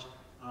lost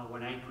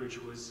when Anchorage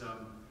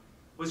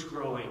was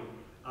growing.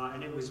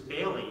 And it was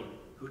Bailey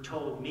who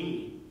told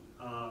me,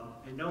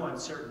 in no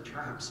uncertain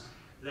terms,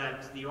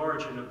 that the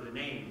origin of the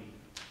name,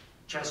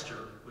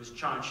 Chester, was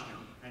Chanchnu,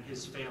 and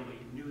his family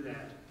knew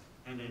that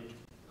and had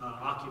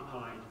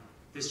occupied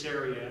this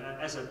area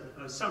as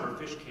a summer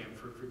fish camp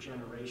for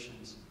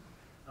generations.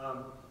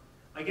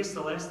 I guess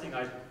the last thing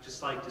I'd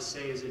just like to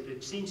say is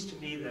it seems to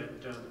me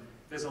that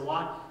there's a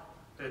lot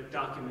that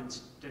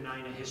documents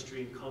Dena'ina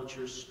history and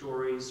culture,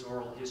 stories,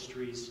 oral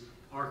histories,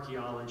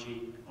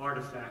 archaeology,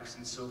 artifacts,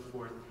 and so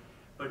forth.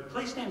 But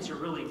place names are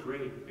really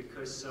great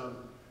because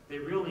they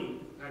really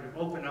kind of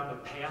open up a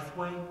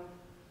pathway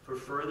for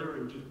further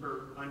and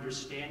deeper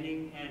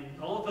understanding, and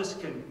all of us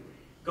can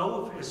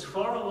go as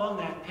far along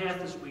that path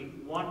as we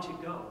want to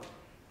go.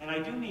 And I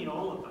do mean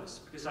all of us,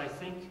 because I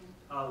think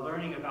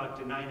learning about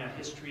Dena'ina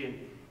history and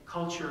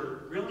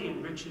culture really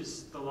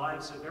enriches the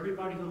lives of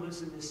everybody who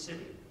lives in this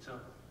city. So,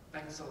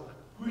 thanks a lot.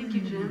 Thank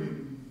you,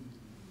 Jim.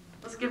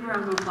 Let's give a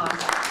round of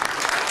applause.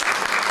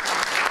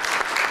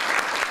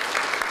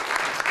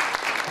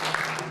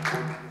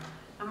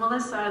 And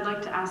Melissa, I'd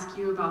like to ask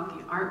you about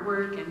the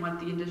artwork and what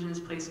the Indigenous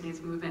Place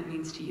Names Movement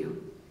means to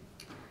you.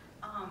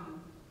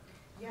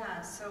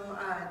 Yeah, so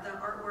the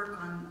artwork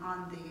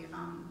on the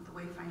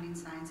wayfinding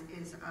signs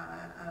is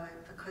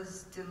the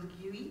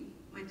Kuzdilgui,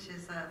 which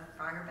is a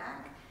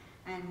fireback,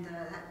 and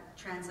that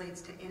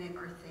translates to in it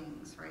are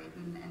things, right?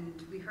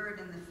 And we heard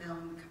in the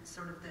film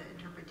sort of the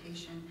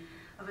interpretation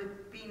of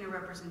it being a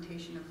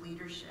representation of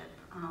leadership.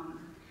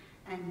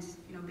 And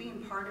you know,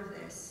 being part of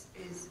this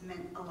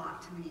meant a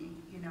lot to me.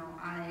 You know,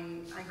 I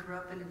grew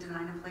up in a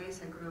Dena'ina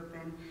place. I grew up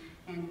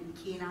in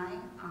Kenai,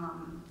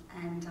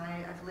 and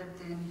I've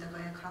lived in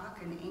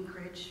Leggett and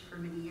Anchorage for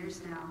many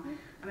years now.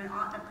 I'm an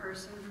Otna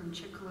person from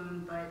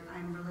Chicxulub, but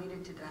I'm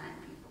related to Dena'ina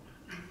people.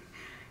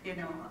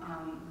 Grandma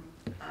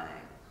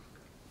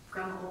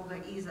Olga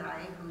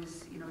Izai,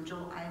 who's,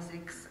 Joel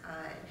Isaac's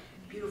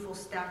beautiful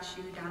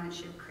statue down at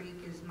Ship Creek,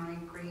 is my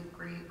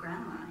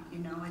great-great-grandma.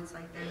 It's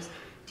like there's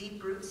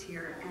deep roots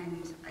here,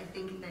 and I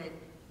think that,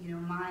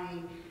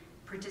 my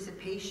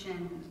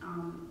participation,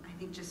 I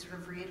think just sort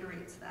of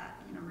reiterates that,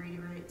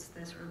 reiterates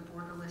the sort of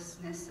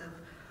borderlessness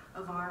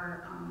of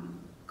our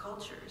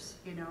cultures,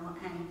 and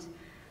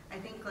I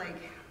think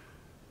like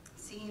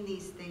seeing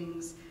these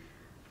things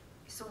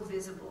so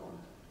visible,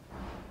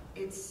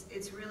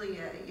 it's really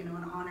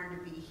an honor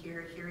to be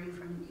here, hearing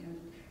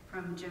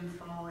from Jim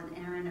Fall and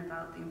Aaron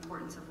about the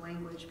importance of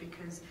language,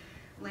 because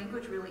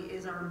language really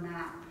is our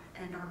map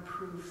and our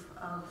proof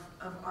of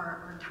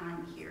our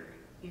time here,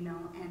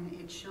 and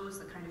it shows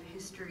the kind of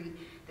history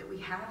that we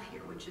have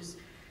here, which is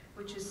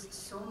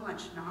so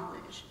much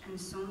knowledge and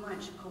so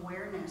much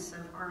awareness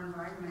of our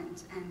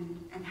environment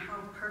and how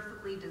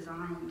perfectly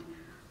designed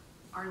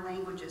our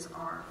languages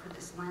are for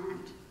this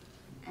land,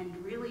 and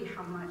really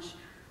how much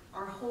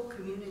our whole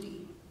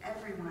community,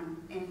 everyone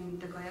in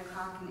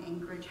Degleyacock and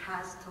Anchorage,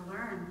 has to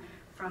learn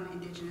from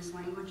Indigenous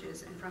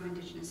languages and from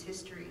Indigenous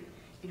history.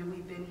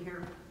 We've been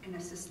here in a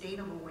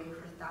sustainable way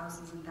for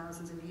thousands and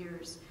thousands of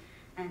years.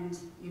 And,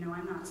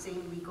 I'm not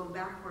saying we go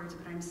backwards,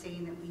 but I'm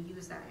saying that we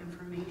use that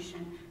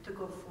information to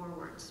go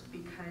forwards,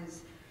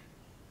 because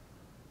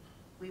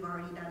we've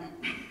already done it.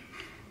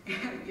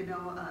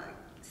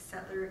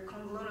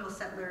 Colonial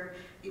settler,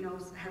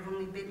 have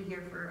only been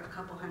here for a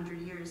couple hundred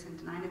years, and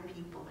Dena'ina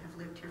people have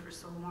lived here for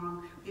so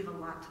long. We have a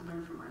lot to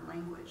learn from our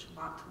language, a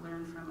lot to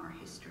learn from our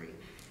history,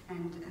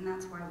 and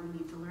that's why we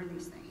need to learn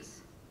these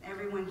things.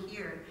 Everyone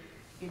here,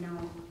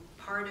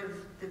 part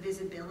of the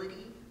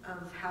visibility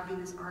of having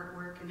this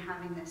artwork and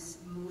having this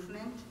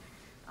movement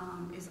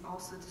is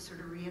also to sort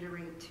of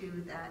reiterate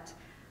too that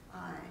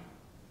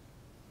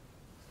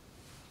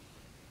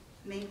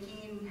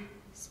making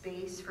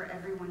space for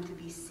everyone to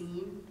be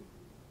seen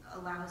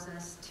allows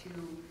us to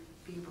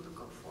be able to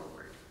go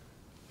forward,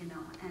 and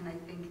I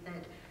think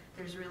that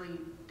there's really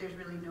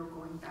no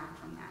going back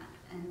from that,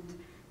 and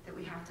that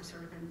we have to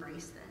sort of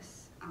embrace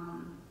this.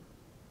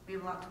 We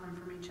have a lot to learn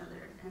from each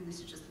other, and this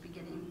is just the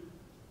beginning.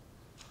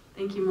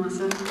 Thank you,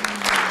 Melissa.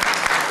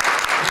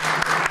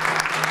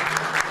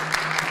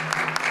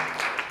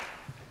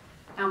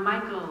 Now,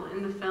 Michael,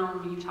 in the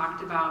film, you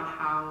talked about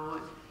how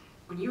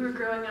when you were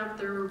growing up,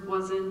 there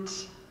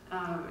wasn't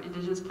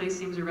Indigenous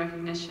place names or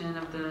recognition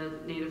of the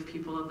native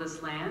people of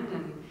this land,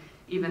 and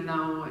even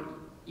though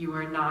you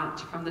are not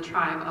from the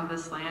tribe of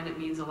this land, it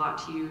means a lot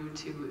to you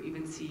to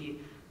even see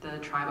the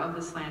tribe of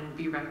this land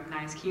be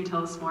recognized. Can you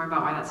tell us more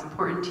about why that's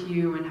important to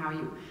you, and how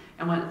you,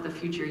 and what the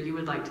future you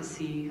would like to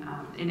see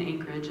in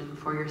Anchorage and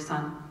for your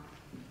son?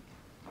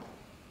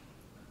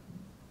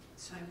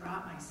 So I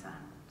brought my son,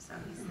 so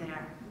he's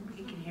there.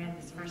 He can hear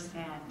this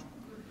firsthand.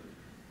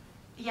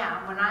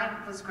 Yeah, when I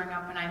was growing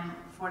up, and I'm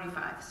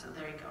 45, so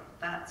there you go.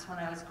 That's when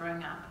I was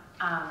growing up.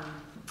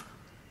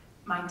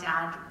 My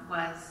dad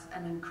was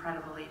an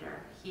incredible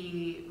leader.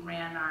 He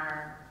ran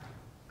our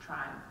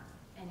tribe,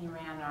 and he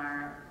ran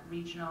our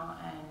regional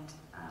and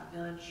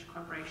village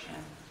corporation.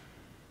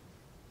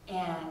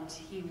 And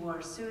he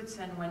wore suits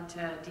and went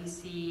to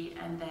DC,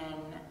 and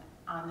then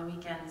on the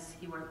weekends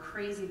he wore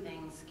crazy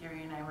things.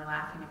 Gary and I were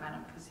laughing about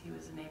him because he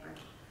was a neighbor,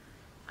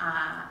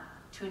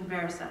 to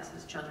embarrass us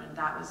as children.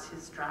 That was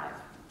his drive.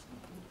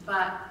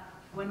 But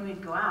when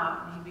we'd go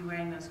out and he'd be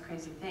wearing those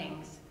crazy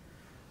things,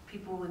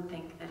 people would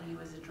think that he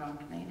was a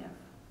drunk native.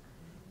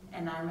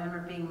 And I remember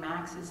being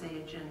Max's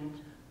age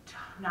and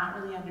not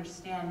really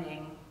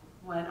understanding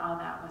what all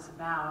that was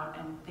about,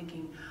 and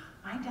thinking,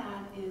 my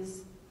dad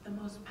is the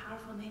most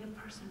powerful native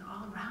person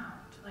all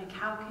around. Like,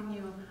 how can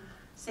you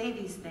say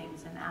these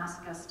things and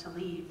ask us to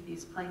leave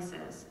these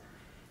places?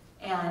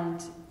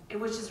 And it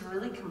was just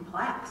really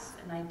complex,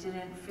 and I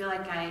didn't feel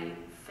like I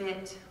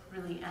fit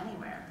really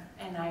anywhere,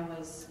 and I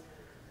was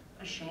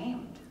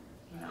ashamed,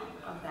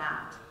 of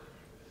that.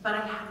 But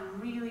I had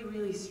really,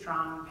 really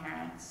strong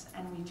parents,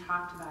 and we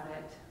talked about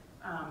it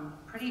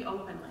pretty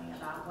openly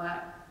about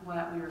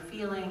what we were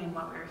feeling and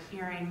what we were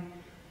hearing.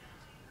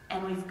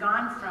 And we've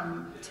gone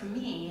from, to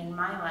me, in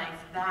my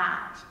life,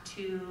 that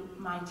to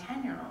my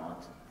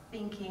 10-year-old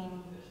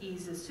thinking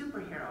he's a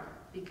superhero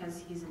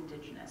because he's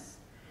Indigenous.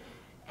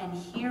 And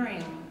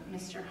hearing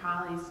Mr.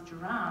 Holley's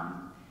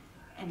drum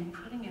and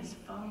putting his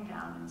phone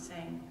down and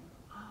saying,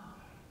 oh,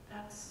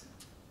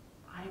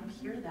 I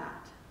hear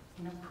that.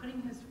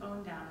 Putting his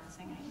phone down and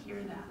saying, I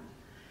hear that.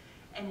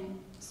 And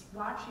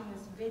watching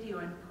this video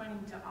and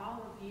pointing to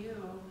all of you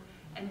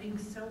and being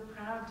so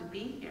proud to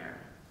be here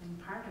and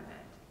part of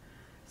it.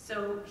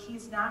 So he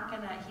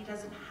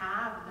doesn't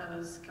have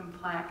those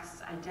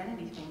complex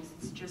identity things.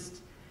 It's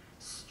just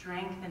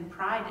strength and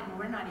pride, and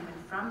we're not even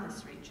from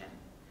this region.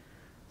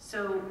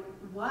 So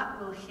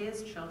what will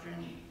his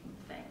children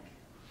think?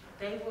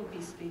 They will be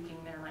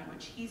speaking their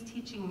language. He's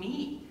teaching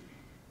me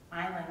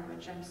my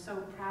language. I'm so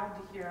proud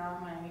to hear all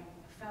my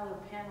fellow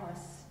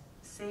panelists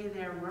say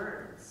their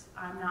words.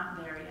 I'm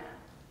not there yet.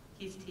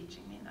 He's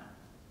teaching me though.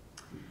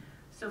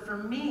 So for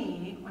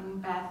me, when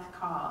Beth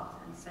called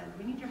and said,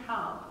 we need your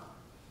help,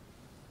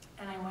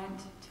 and I went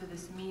to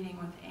this meeting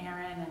with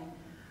Aaron and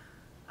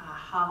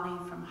Holley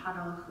from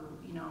Huddle, who,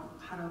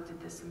 Huddle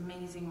did this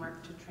amazing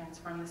work to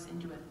transform this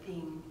into a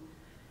thing.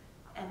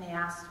 And they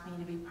asked me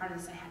to be part of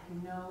this. I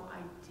had no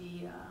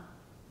idea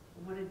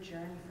what a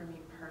journey for me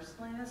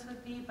personally this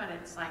would be, but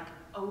it's like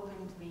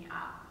opened me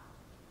up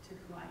to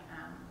who I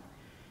am.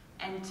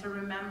 And to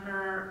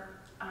remember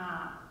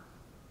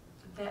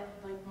that,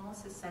 like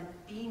Melissa said,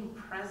 being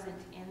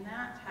present in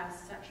that has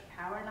such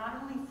power,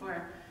 not only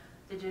for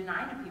the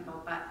Dena'ina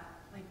people, but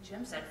like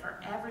Jim said, for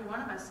every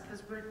one of us,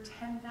 because we're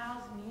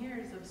 10,000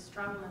 years of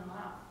struggle and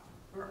love.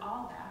 We're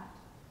all that,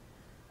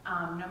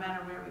 no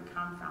matter where we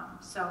come from.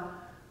 So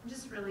I'm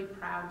just really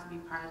proud to be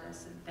part of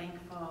this and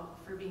thankful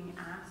for being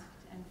asked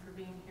and for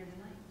being here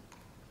tonight.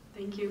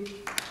 Thank you.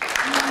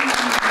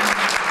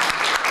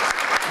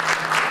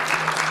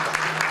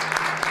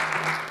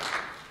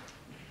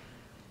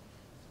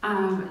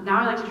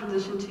 Now I'd like to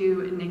transition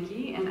to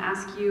Nikki and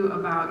ask you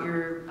about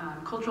your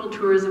cultural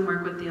tourism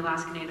work with the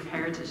Alaska Native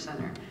Heritage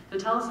Center. So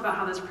tell us about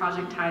how this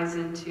project ties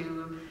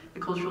into the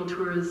cultural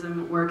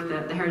tourism work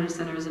that the Heritage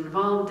Center is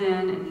involved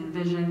in and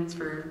envisions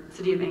for the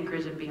city of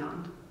Anchorage and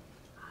beyond.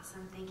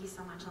 Awesome, thank you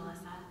so much,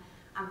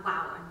 Alyssa.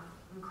 Wow,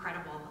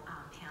 incredible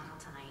panel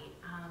tonight.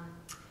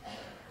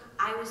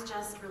 I was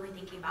just really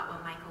thinking about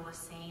what Michael was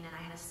saying, and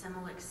I had a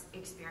similar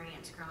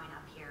experience growing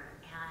up here.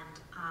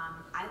 And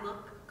I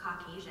look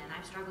Caucasian.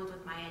 I've struggled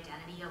with my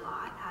identity a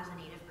lot as a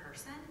Native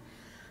person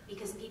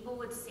because people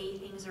would say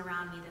things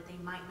around me that they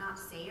might not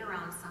say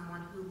around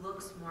someone who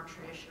looks more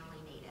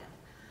traditionally Native.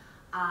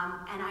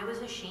 And I was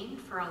ashamed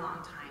for a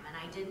long time, and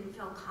I didn't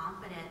feel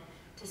confident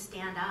to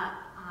stand up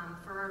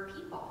for our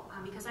people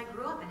because I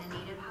grew up in a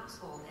Native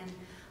household and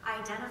I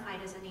identified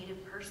as a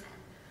Native person.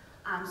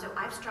 So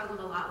I've struggled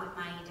a lot with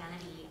my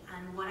identity,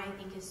 and what I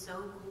think is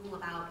so cool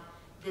about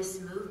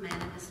this movement,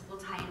 and this will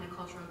tie into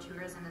cultural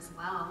tourism as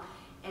well,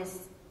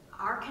 is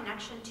our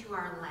connection to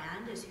our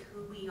land is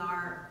who we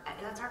are.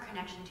 That's our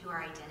connection to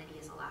our identity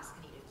as Alaska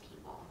Native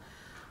people.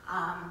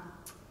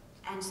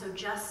 And so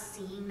just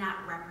seeing that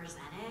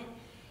represented,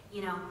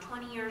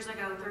 20 years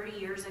ago, 30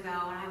 years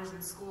ago, when I was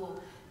in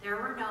school, there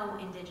were no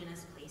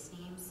Indigenous place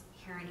names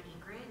here in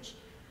Anchorage.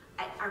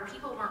 Our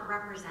people weren't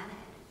represented.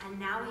 And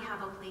now we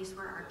have a place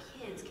where our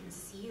kids can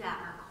see that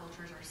our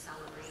cultures are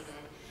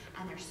celebrated,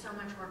 and there's so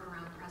much work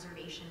around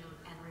preservation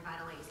and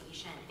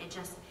revitalization.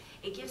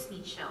 It gives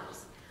me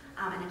chills.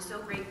 And I'm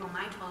so grateful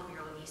my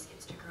 12-year-old niece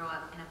gets to grow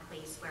up in a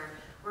place where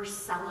we're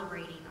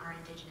celebrating our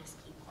Indigenous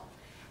people.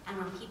 And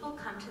when people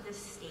come to this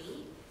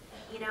state,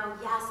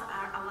 yes,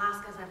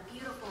 Alaska's a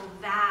beautiful,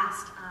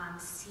 vast,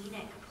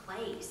 scenic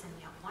place, and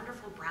we have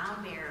wonderful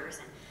brown bears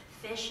and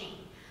fishing.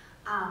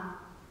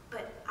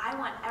 But I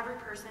want every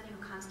person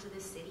who comes to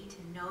this city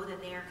to know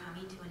that they are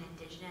coming to an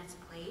Indigenous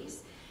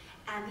place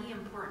and the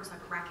importance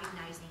of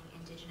recognizing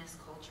Indigenous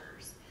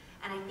cultures.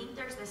 And I think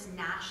there's this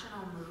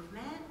national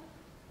movement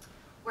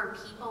where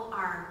people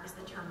are, is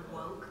the term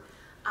woke,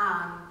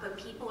 but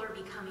people are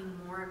becoming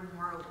more and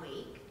more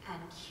awake and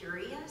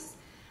curious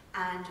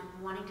and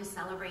wanting to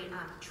celebrate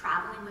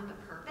traveling with a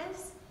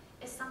purpose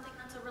is something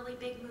that's a really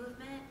big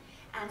movement.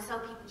 And so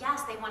people,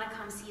 yes, they want to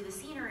come see the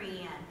scenery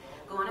and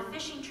go on a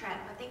fishing trip,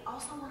 but they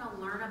also want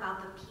to learn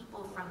about the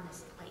people from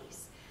this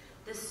place,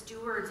 the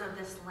stewards of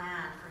this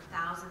land for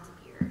thousands of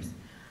years.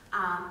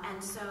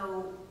 And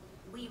so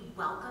we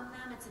welcome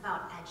them. It's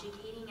about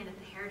educating, and at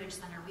the Heritage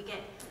Center, we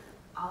get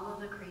all of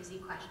the crazy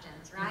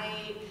questions,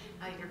 right?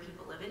 Your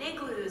people live in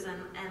igloos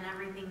and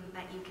everything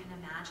that you can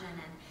imagine.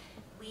 And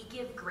we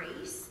give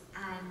grace,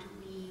 and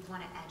we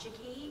want to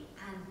educate,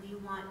 and we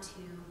want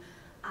to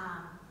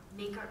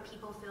make our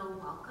people feel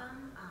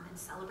welcome and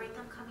celebrate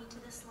them coming to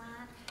this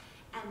land,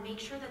 and make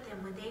sure that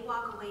then when they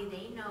walk away,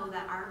 they know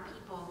that our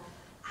people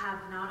have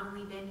not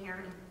only been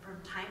here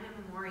from time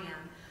immemorial,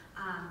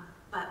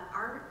 but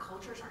our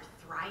cultures are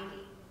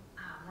thriving.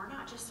 We're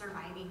not just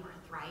surviving,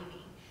 we're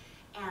thriving.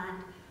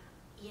 And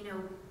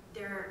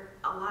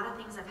a lot of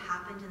things have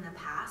happened in the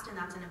past, and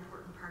that's an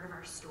important part of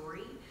our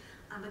story.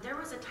 But there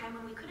was a time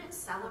when we couldn't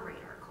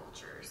celebrate our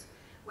cultures,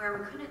 where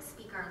we couldn't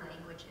speak our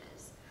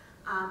languages.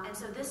 And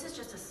so this is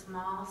just a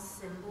small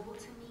symbol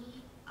to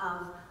me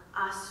of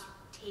us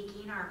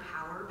taking our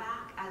power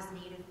back as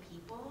Native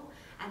people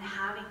and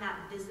having that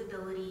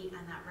visibility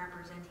and that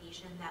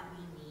representation that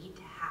we need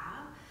to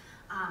have.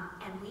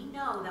 And we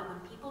know that when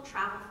people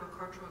travel for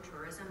cultural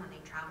tourism, when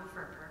they travel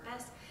for a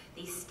purpose,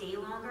 they stay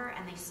longer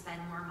and they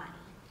spend more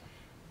money.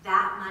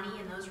 That money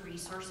and those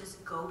resources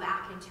go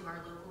back into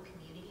our local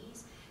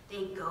communities.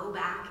 They go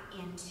back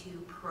into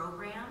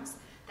programs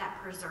that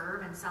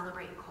preserve and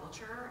celebrate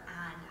culture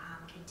and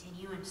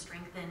continue and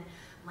strengthen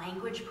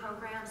language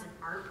programs and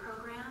art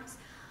programs.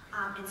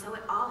 And so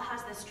it all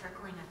has this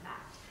trickling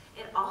effect.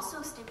 It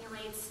also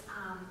stimulates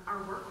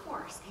our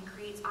workforce and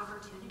creates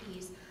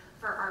opportunities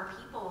for our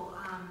people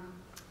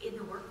in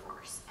the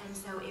workforce. And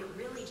so it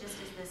really just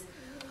is this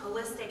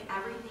holistic,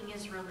 everything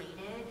is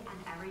related and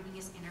everything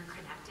is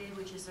interconnected,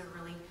 which is a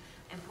really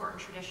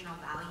important traditional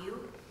value.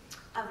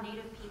 of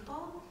Native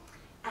people.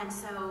 And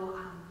so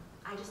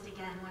I just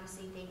again want to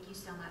say thank you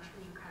so much for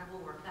the incredible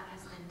work that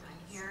has been done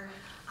here.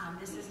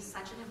 This is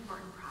such an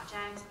important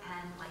project,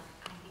 and like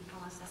I think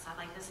Melissa said,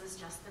 like this is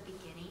just the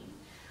beginning.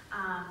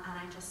 And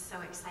I'm just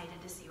so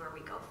excited to see where we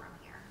go from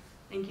here.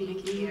 Thank you,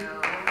 Nikki. Thank you.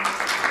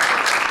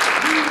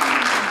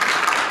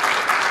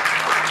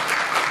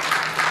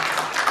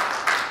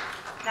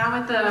 Now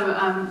with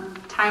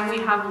the time we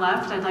have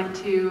left,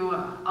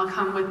 I'll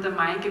come with the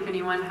mic if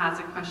anyone has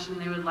a question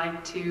they would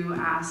like to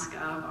ask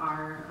of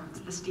our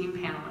esteemed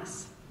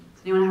panelists.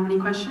 Does anyone have any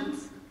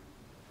questions?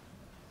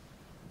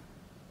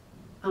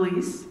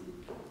 Elise?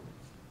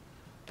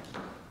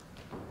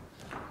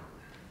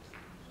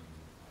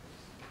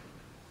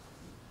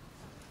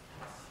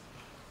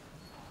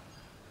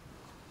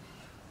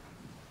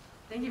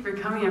 Thank you for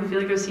coming. I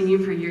feel like I've seen you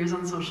for years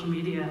on social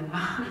media.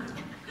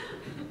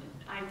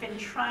 I've been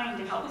trying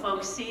to help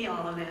folks see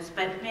all of this,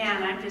 but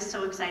man, I'm just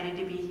so excited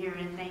to be here,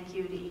 and thank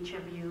you to each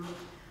of you.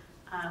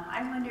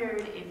 I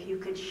wondered if you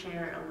could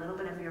share a little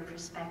bit of your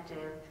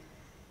perspective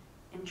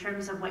in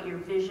terms of what your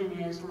vision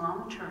is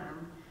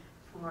long-term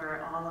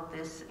for all of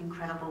this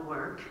incredible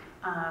work.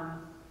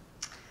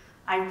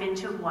 I've been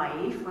to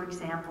Hawaii, for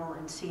example,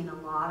 and seen a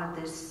lot of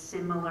this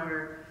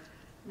similar,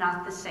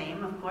 not the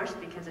same, of course,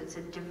 because it's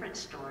a different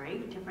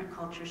story, different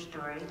culture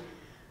story,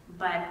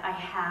 but I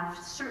have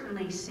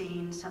certainly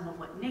seen some of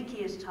what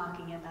Nikki is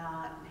talking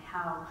about and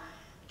how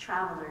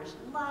travelers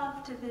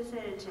love to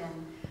visit.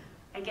 And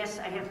I guess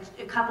I have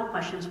a couple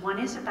questions. One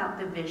is about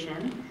the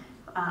vision,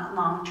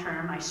 long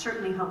term. I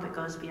certainly hope it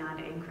goes beyond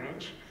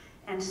Anchorage.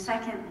 And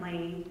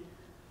secondly,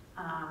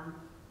 and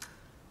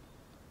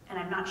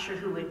I'm not sure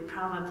who would,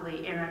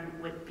 probably Aaron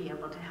would be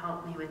able to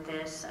help me with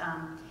this,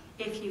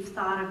 if you've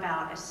thought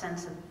about a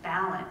sense of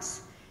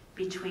balance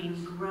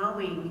between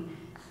growing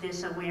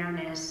this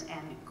awareness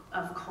and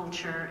of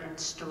culture and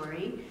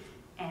story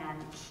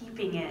and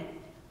keeping it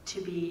to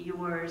be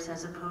yours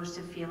as opposed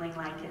to feeling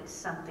like it's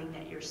something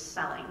that you're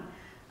selling.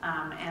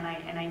 And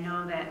I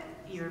know that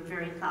you're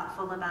very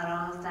thoughtful about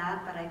all of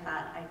that, but I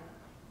thought I'd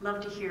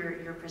love to hear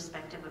your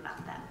perspective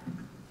about that.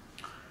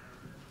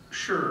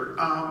 Sure.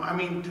 I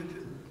mean,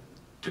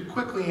 to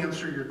quickly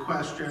answer your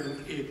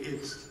question,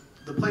 it's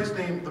the place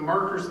name, the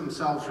markers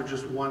themselves are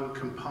just one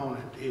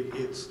component.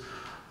 It's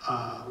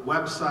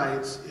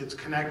websites, it's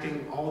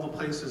connecting all the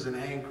places in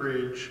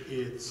Anchorage,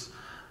 it's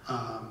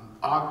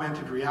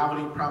augmented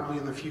reality probably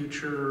in the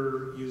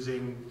future,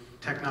 using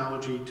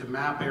technology to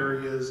map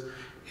areas,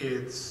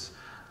 it's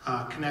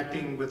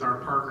connecting with our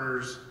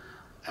partners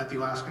at the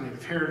Alaska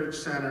Native Heritage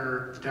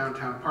Center, the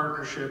Downtown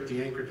Partnership,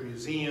 the Anchorage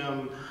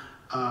Museum,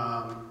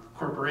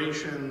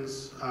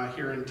 corporations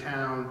here in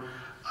town,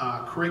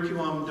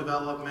 curriculum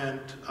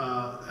development.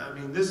 I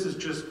mean, this is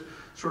just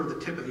sort of the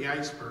tip of the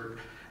iceberg.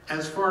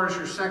 As far as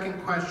your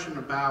second question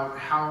about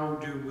how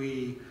do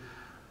we,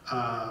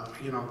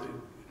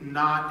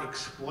 not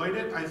exploit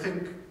it, I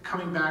think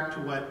coming back to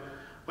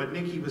what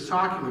Nikki was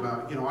talking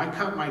about, I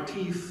cut my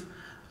teeth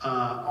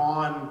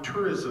on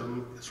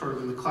tourism, sort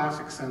of in the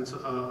classic sense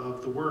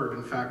of the word.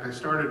 In fact, I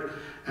started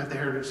at the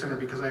Heritage Center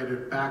because I had a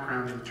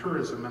background in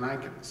tourism, and I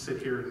could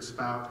sit here and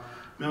spout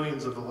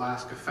millions of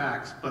Alaska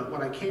facts. But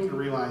what I came to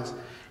realize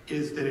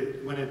is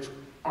that when it's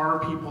our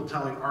people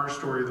telling our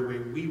story the way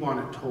we want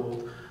it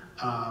told,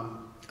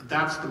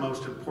 that's the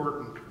most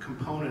important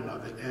component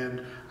of it.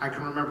 And I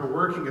can remember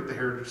working at the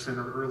Heritage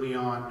Center early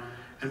on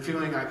and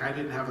feeling like I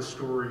didn't have a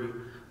story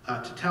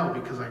to tell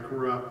because I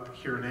grew up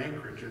here in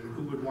Anchorage, and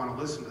who would want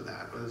to listen to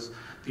that? As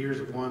the years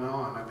have gone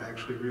on, I've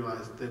actually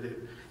realized that it,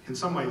 in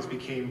some ways,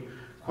 became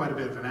quite a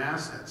bit of an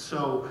asset.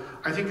 So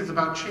I think it's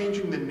about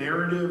changing the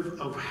narrative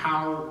of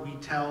how we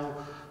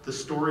tell the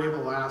story of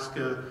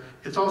Alaska.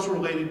 It's also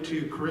related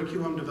to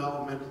curriculum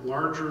development,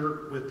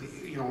 larger with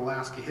the,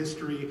 Alaska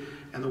history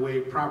and the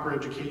way proper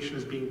education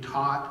is being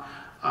taught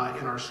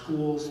in our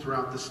schools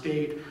throughout the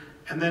state.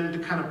 And then to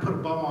kind of put a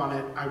bow on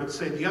it, I would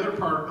say the other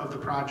part of the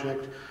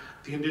project,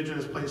 the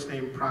Indigenous Place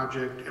Name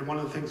Project, and one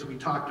of the things that we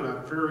talked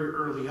about very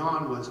early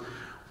on was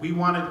we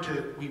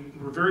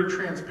were very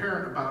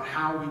transparent about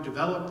how we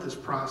developed this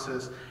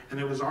process, and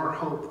it was our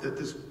hope that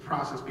this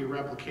process be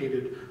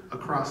replicated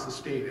across the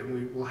state, and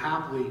we will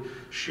happily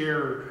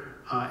share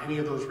any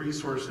of those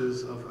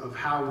resources of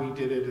how we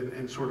did it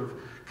and sort of,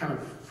 kind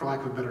of, for lack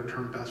of a better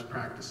term, best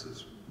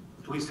practices,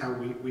 at least how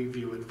we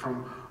view it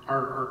from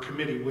our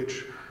committee,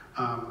 which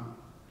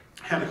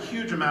had a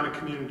huge amount of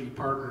community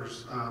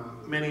partners,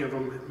 many of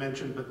them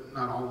mentioned, but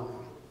not all of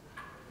them.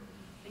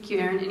 Thank you,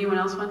 Erin. Anyone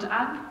else want to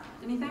add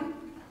anything?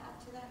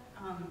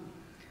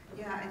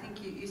 Yeah, I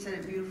think you said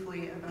it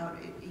beautifully about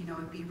it,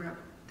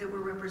 that we're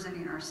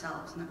representing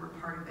ourselves and that we're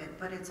part of it,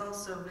 but it's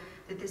also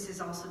that this is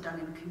also done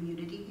in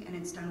community, and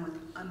it's done with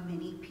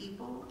many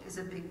people is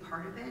a big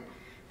part of it,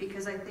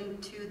 because I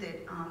think too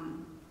that,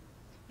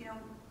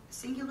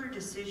 singular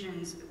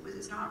decisions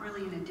is not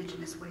really an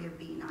Indigenous way of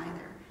being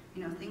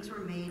either. Things were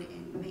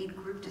made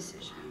group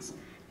decisions,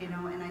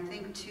 and I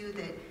think too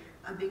that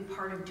a big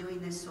part of doing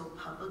this so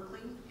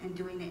publicly and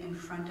doing it in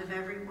front of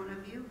every one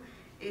of you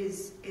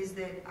is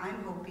that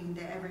I'm hoping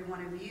that every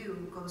one of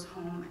you goes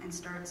home and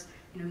starts,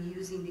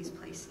 using these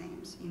place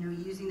names,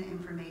 using the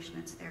information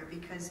that's there,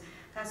 because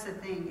that's the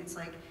thing. It's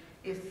like,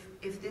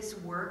 if this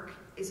work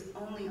is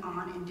only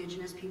on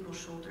Indigenous people's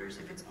shoulders,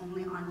 if it's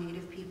only on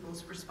Native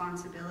people's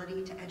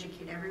responsibility to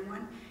educate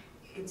everyone,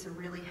 it's a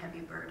really heavy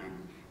burden,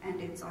 and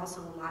it's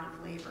also a lot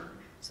of labor.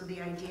 So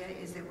the idea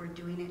is that we're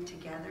doing it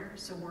together,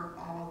 so we're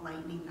all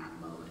lightening that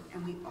load,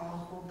 and we all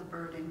hold the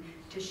burden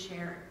to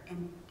share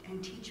and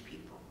teach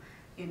people,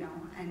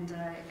 and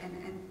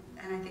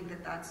I think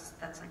that's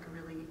like a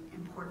really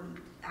important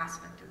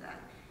aspect of that,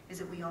 is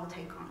that we all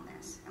take on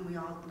this, and we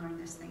all learn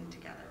this thing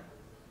together.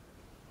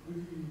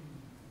 Mm-hmm.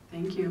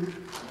 Thank you.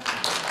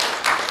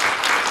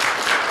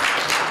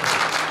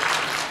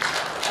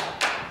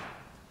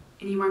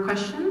 Any more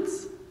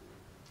questions?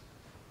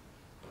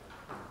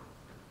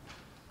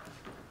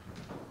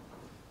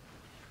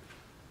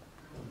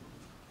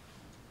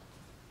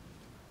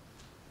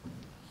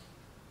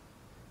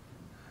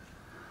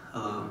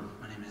 Hello,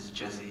 my name is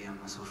Jesse. I'm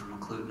also from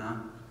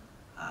Eklutna.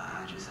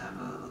 I just have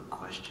a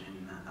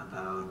question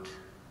about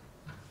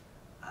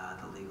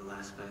the legal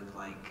aspect,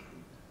 like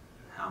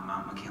how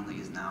Mount McKinley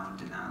is now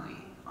Denali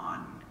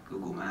on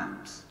Google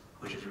Maps,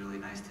 which is really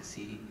nice to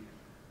see.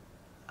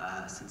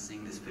 Since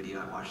seeing this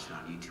video, I watched it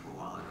on YouTube a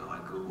while ago. I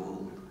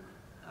Googled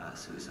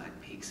suicide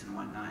peaks and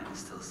whatnot, and it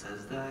still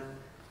says that.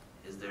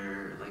 Is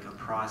there like a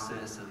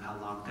process of how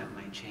long that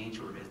might change,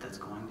 or if that's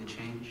going to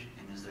change?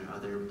 And is there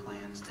other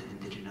plans to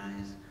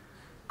indigenize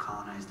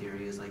colonized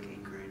areas like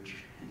Anchorage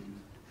and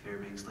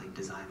Fairbanks, like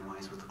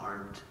design-wise with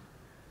art?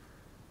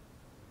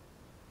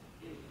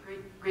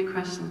 Great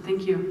question.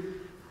 Thank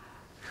you.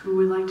 Who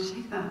would like to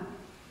take that?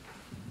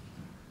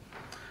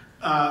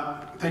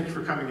 Thank you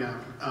for coming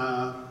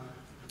out.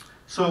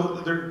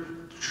 So the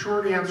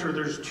short answer,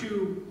 there's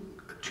two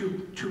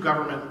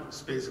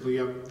governments, basically.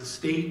 You have the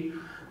state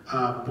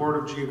Board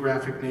of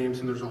Geographic Names,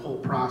 and there's a whole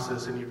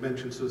process, and you've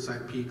mentioned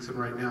Suicide Peaks, and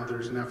right now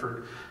there's an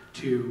effort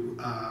to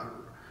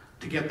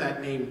get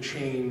that name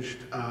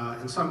changed.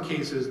 In some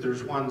cases,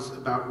 there's ones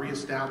about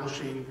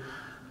reestablishing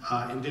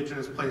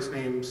Indigenous place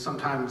names.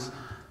 Sometimes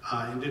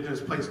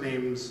Indigenous place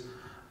names,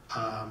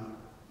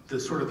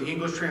 the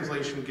English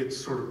translation gets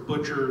sort of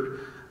butchered.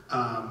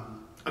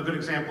 A good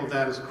example of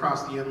that is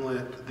across the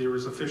inlet, there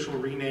was official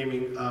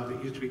renaming of,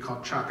 it used to be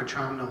called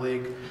Chakachamna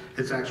Lake.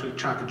 It's actually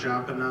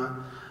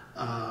Chakajapana.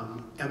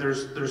 And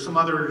there's some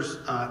others.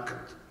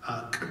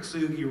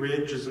 Katsugi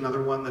Ridge is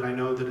another one that I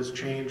know that has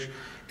changed.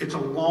 It's a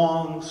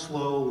long,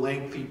 slow,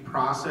 lengthy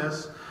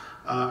process.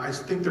 I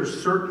think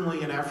there's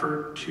certainly an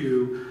effort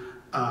to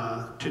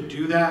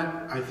do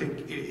that. I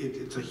think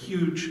it's a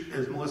huge,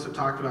 as Melissa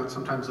talked about,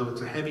 sometimes though it's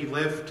a heavy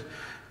lift,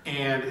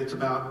 and it's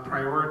about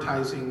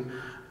prioritizing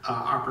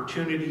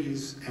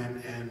opportunities,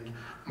 and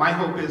my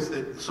hope is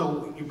that,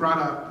 so you brought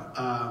up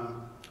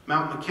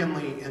Mount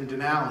McKinley and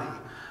Denali.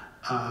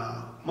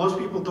 Most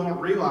people don't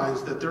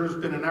realize that there's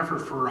been an effort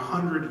for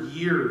 100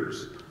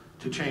 years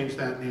to change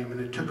that name, and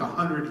it took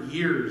 100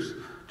 years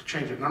to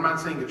change it. And I'm not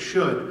saying it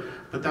should,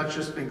 but that's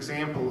just an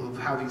example of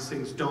how these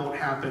things don't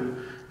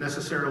happen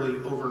necessarily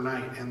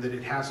overnight, and that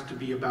it has to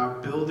be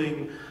about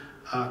building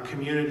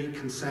community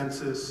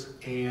consensus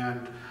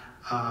and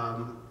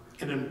an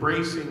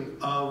embracing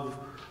of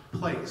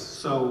place.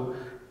 So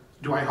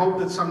do I hope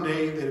that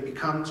someday that it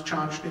becomes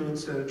Chonchnu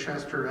instead of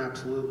Chester?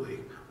 Absolutely.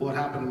 Will it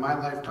happen in my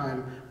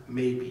lifetime?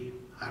 Maybe.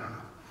 I don't know.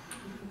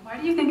 Why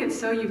do you think it's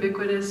so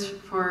ubiquitous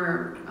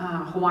for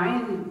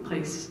Hawaiian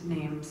place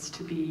names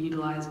to be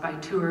utilized by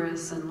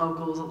tourists and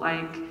locals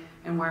alike,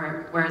 and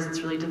whereas it's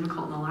really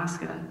difficult in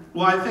Alaska?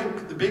 Well, I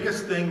think the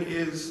biggest thing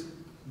is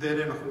that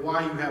in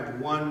Hawaii you have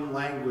one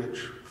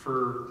language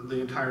for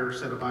the entire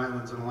set of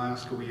islands. In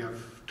Alaska we have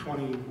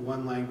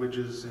 21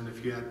 languages, and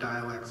if you add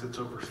dialects it's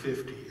over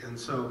 50. And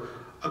so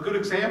a good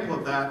example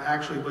of that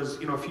actually was,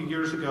 a few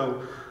years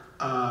ago,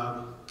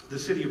 the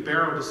city of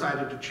Barrow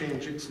decided to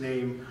change its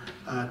name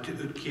to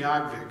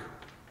Utqiagvik.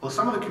 Well,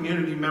 some of the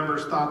community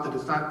members thought that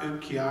it's not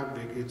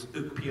Utqiagvik, it's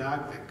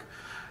Ukpiagvik.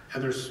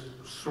 And there's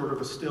sort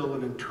of still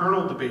an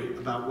internal debate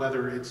about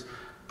whether it's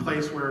a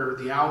place where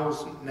the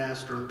owls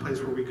nest or the place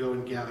where we go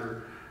and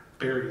gather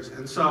berries.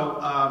 And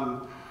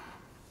so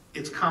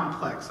it's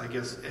complex, I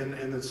guess, and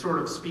it sort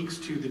of speaks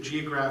to the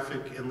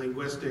geographic and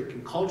linguistic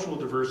and cultural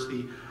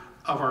diversity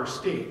of our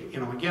state.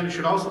 Again, it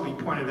should also be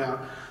pointed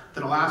out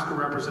that Alaska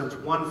represents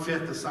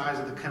 1/5 the size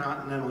of the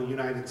continental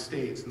United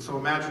States. And so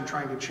imagine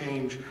trying to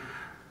change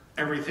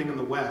everything in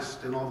the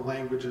West and all the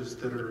languages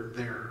that are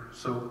there.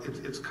 So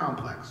it's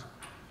complex.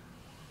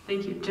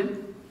 Thank you.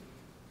 Jim?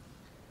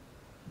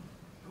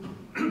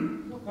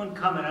 One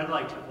comment I'd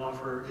like to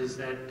offer is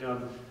that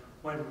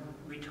when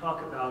we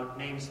talk about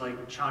names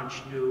like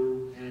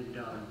Chonchnu and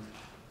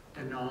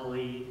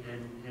Denali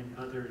and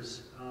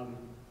others,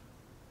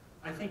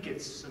 I think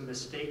it's a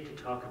mistake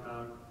to talk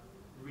about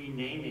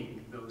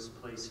renaming those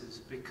places,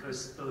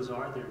 because those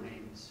are their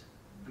names.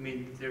 I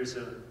mean, there's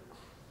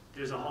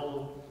a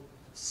whole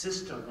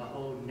system, a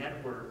whole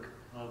network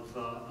of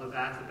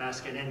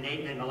Athabascan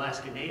and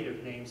Alaska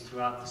Native names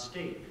throughout the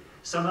state.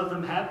 Some of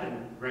them have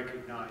been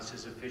recognized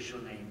as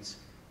official names.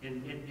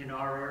 In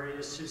our area,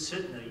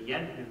 Susitna,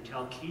 Yentnu,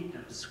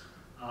 Talkeetna,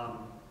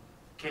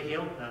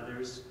 Kahiltna,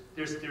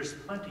 there's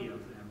plenty of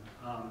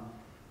them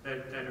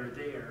that are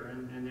there,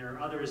 and there are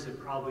others that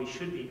probably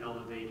should be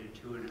elevated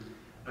to an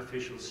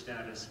official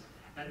status.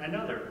 And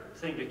another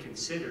thing to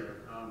consider,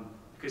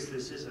 because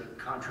this is a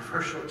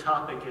controversial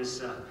topic,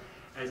 is,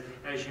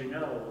 as you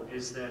know,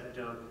 is that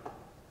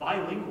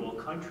bilingual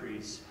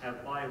countries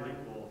have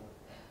bilingual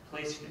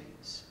place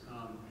names.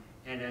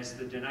 And as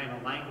the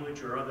Dena'ina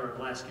language or other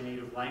Alaska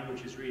Native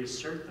languages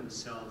reassert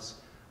themselves,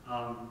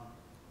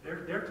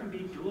 there can be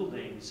dual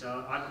names.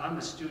 I'm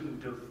a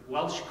student of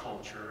Welsh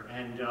culture,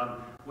 and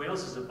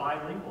Wales is a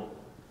bilingual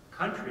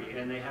country,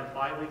 and they have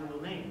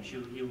bilingual names.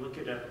 You look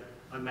at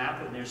a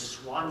map, and there's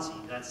Swansea.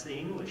 That's the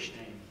English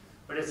name,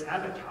 but it's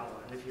Abertawe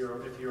if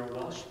you're a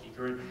Welsh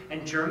speaker.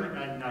 And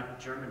German, not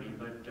Germany,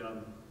 but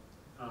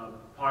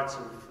parts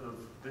of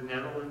the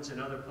Netherlands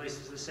and other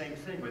places, the same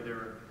thing, where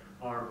there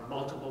are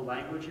multiple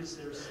languages.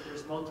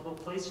 There's multiple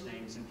place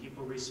names, and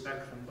people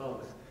respect them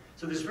both.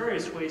 So there's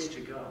various ways to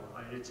go,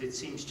 it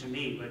seems to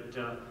me,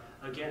 but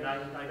again,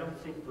 I don't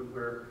think when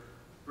we're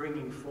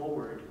bringing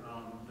forward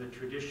the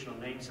traditional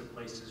names of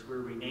places, we're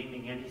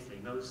renaming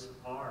anything. Those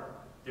are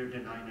their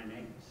Dena'ina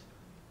names.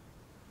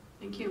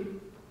 Thank you.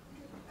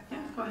 Yeah,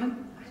 go ahead.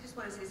 I just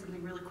want to say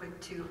something really quick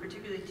too,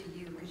 particularly to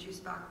you, because you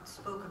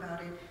spoke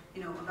about it,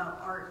 you know,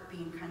 about art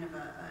being kind of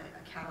a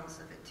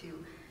catalyst of it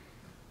too.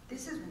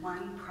 This is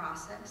one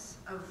process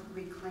of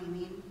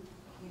reclaiming,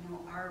 you know,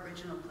 our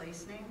original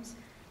place names.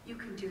 You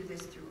can do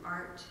this through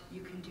art.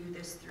 You can do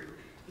this through,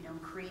 you know,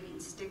 creating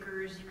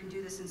stickers. You can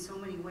do this in so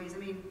many ways. I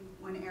mean,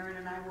 when Aaron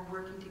and I were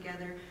working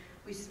together,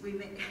 I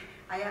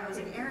was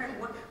like, Aaron,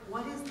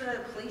 what is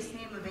the place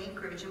name of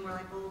Anchorage? And we're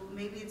like, well,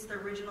 maybe it's the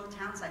original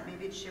town site.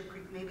 Maybe it's Ship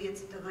Creek. Maybe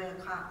it's Leggett.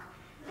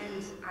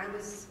 And I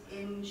was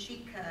in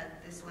Sheepka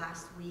this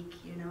last week,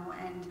 you know,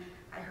 and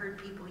I heard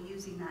people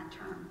using that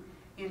term.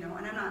 You know,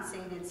 and I'm not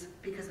saying it's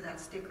because of that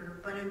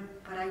sticker,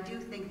 but I do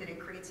think that it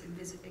creates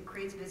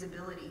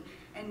visibility.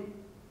 And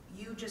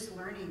you just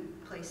learning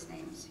place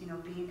names, you know,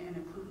 being an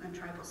Eklutna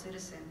tribal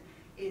citizen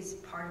is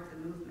part of the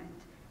movement,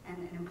 and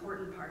an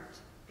important part,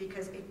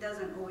 because it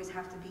doesn't always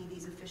have to be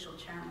these official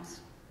channels.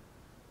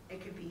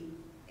 It could be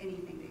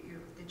anything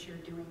that you're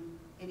doing,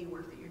 any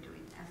work that you're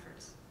doing,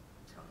 efforts.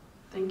 So.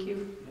 Thank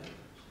you.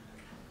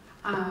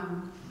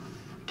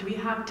 Do we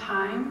have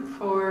time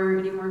for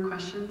any more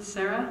questions,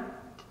 Sarah?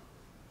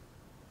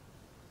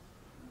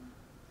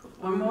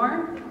 One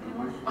more?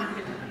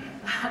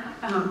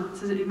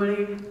 Does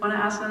anybody want to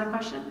ask another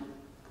question?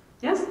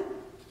 Yes?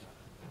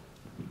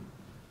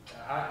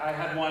 I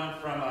had one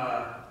from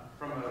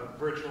a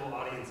virtual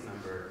audience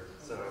member,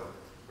 so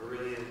we're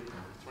really in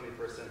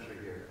 21st century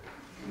here.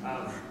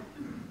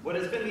 What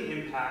has been the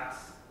impact,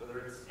 whether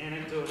it's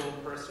anecdotal,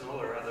 personal,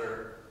 or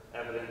other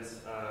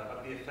evidence,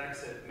 of the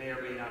effects it may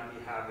or may not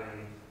be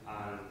having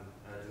on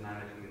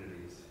Dena'ina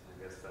communities?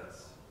 I guess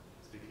that's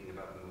speaking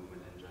about the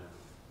movement in general.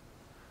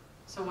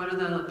 So what are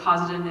the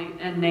positive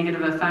and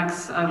negative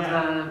effects of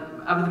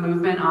the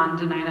movement on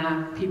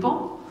Dena'ina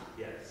people?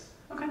 Yes.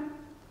 Okay.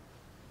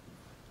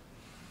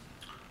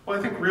 Well,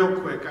 I think real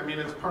quick, I mean,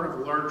 it's part of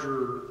a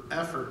larger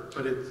effort,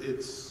 but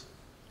it's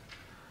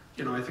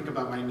you know, I think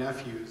about my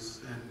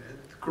nephews, and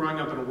growing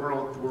up in a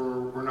world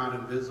where we're not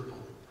invisible.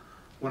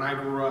 When I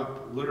grew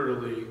up,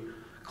 literally,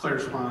 Claire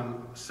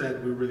Swan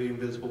said we were the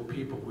invisible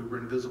people. We were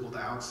invisible to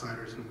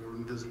outsiders, and we were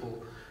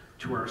invisible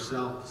to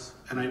ourselves.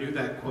 And I knew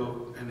that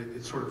quote, and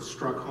it sort of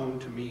struck home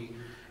to me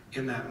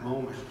in that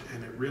moment,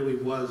 and it really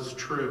was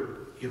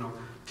true. You know,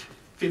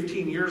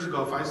 15 years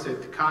ago, if I said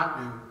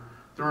Takatnu,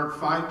 there aren't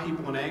 5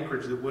 people in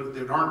Anchorage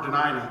that aren't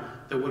Dena'ina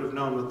that would have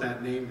known what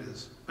that name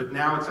is. But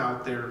now it's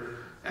out there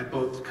at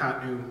both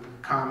Takatnu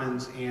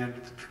Commons and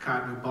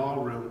Takatnu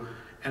Ballroom,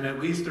 and at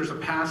least there's a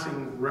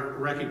passing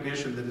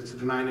recognition that it's a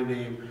Dena'ina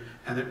name,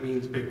 and it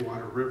means Big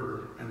Water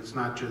River, and it's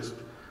not just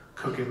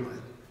Cook Inlet.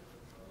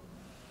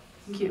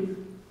 Thank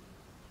you.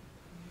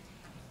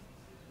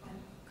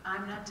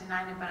 I'm not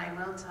Dena'ina, but I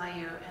will tell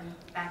you,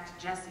 and back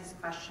to Jesse's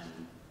question,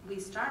 we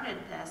started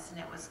this and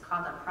it was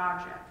called a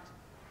project.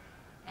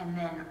 And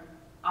then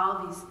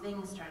all these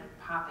things started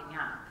popping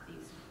up,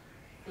 these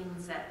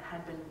things that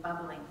had been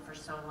bubbling for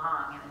so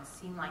long, and it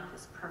seemed like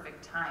this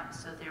perfect time.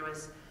 So there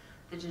was,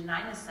 the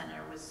Dena'ina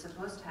Center was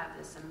supposed to have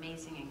this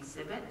amazing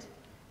exhibit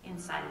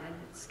inside of it.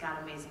 It's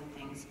got amazing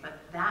things, but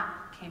that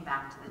came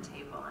back to the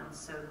table. And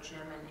so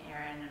Jim and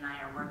Aaron and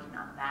I are working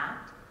on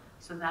that.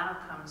 So that'll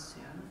come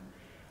soon.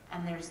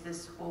 And there's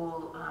this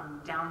whole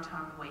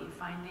downtown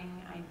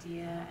wayfinding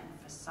idea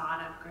and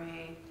facade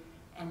upgrade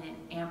and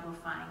in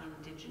amplifying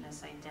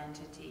Indigenous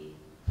identity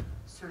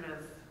sort of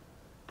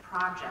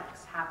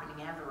projects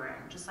happening everywhere.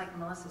 And just like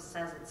Melissa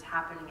says, it's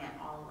happening at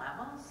all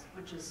levels,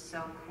 which is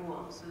so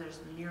cool. So there's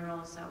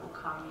murals that will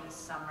come this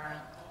summer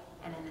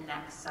and in the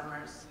next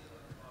summers.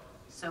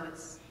 So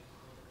it's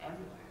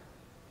everywhere.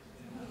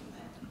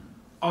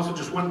 Also,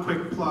 just one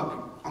quick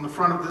plug. On the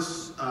front of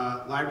this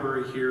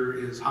library here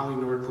is Holley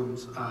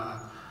Nordland's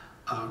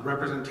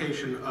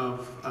representation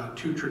of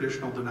two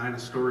traditional Dena'ina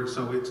stories.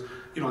 So it's,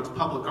 it's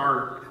public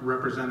art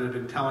represented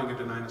in telling a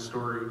Dena'ina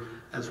story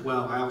as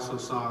well. I also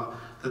saw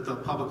that the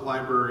public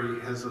library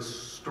has a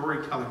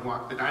storytelling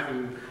walk that I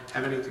didn't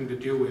have anything to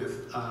do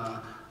with,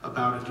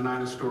 about a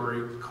Dena'ina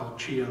story called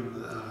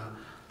Chiam,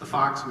 the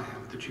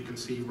Foxman, that you can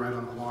see right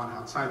on the lawn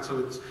outside.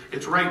 So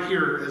it's right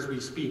here as we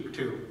speak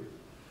too.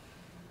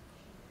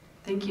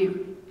 Thank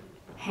you.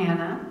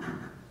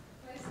 Hannah?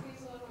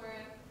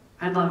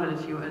 I'd love it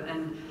if you would.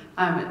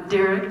 And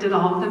Derek did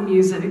all of the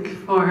music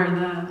for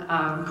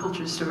the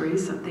culture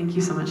stories, so thank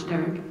you so much,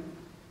 Derek.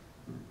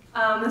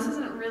 This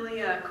isn't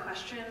really a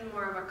question,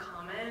 more of a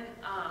comment.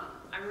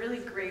 I'm really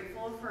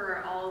grateful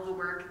for all of the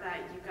work that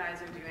you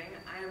guys are doing.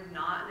 I am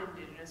not an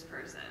Indigenous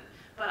person,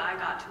 but I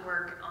got to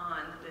work on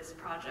this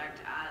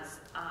project as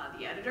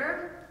the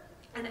editor.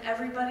 And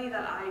everybody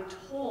that I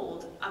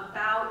told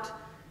about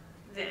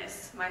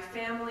this, my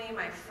family,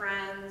 my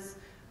friends,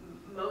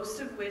 most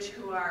of which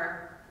who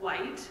are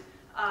white,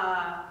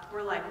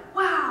 were like,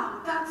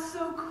 wow, that's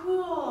so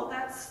cool,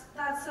 that's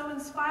so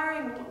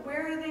inspiring,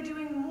 where are they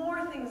doing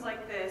more things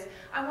like this?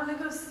 I want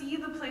to go see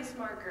the place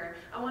marker,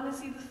 I want to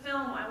see the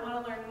film, I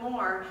want to learn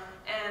more.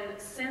 And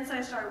since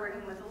I started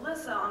working with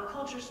Alyssa on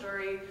Culture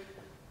Story,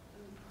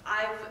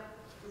 I've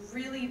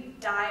really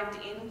dived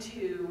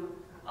into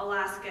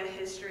Alaska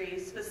history,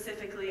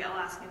 specifically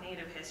Alaska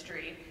Native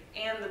history,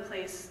 and the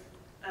place,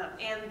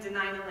 and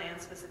Dena'ina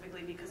land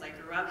specifically because I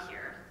grew up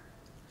here.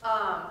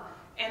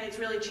 And it's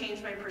really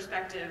changed my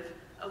perspective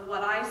of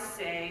what I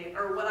say,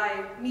 or what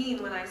I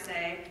mean when I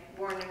say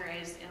born and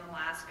raised in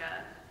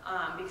Alaska,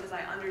 because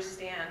I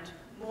understand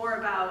more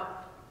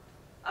about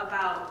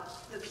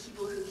the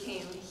people who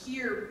came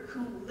here,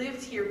 who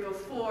lived here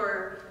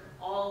before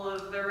all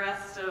of the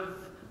rest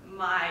of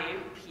my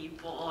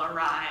people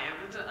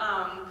arrived,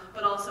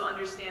 but also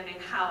understanding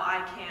how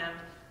I can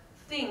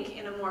think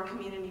in a more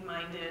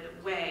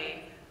community-minded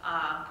way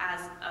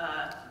as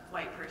a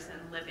white person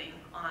living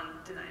on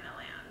Dena'ina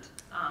land.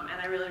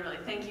 And I really, really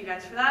thank you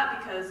guys for that,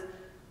 because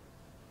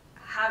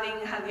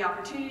having had the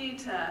opportunity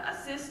to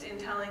assist in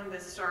telling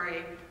this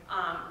story,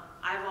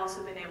 I've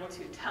also been able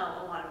to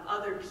tell a lot of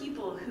other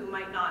people who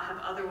might not have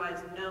otherwise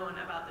known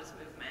about this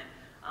movement,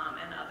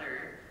 and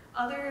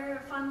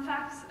other fun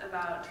facts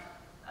about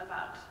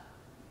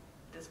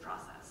this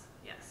process.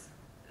 Yes,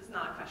 it's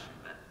not a question,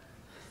 but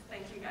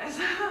thank you guys.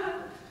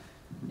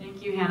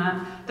 Thank you,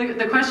 Hannah.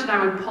 The question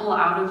I would pull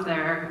out of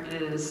there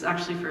is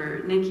actually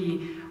for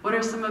Nikki. What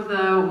are some of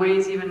the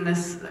ways, even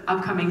this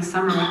upcoming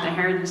summer with the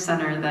Heritage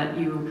Center, that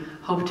you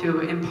hope to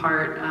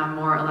impart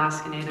more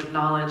Alaska Native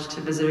knowledge to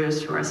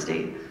visitors to our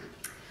state?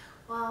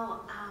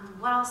 Well,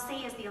 what I'll say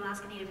is the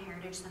Alaska Native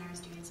Heritage Center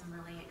is doing some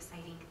really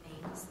exciting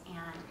things,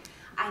 and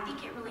I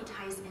think it really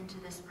ties into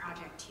this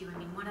project too. I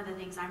mean, one of the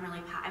things I'm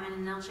an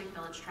Inilchik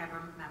Village Tribe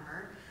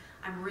member.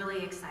 I'm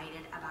really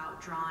excited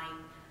about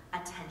drawing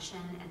attention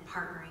and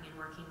partnering and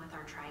working with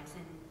our tribes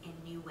in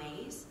new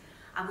ways.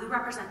 We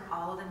represent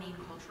all of the main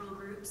cultural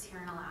groups here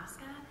in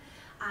Alaska,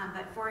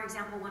 but for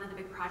example, one of the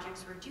big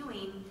projects we're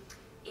doing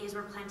is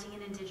we're planting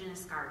an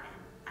Indigenous garden.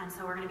 And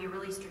so we're going to be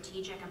really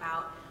strategic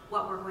about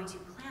what we're going to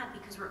plant,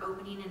 because we're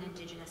opening an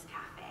Indigenous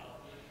cafe.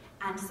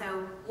 And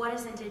so what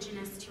is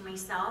Indigenous to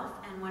myself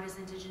and what is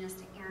Indigenous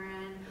to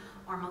Aaron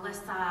or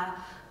Melissa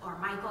or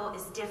Michael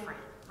is different,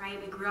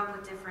 right? We grew up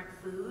with different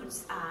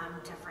foods,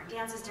 different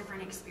dances,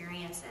 different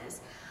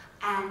experiences.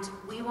 And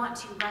we want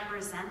to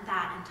represent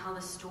that and tell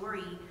the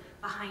story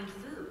behind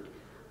food.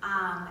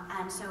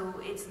 And so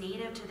it's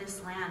native to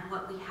this land,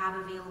 what we have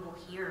available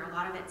here. A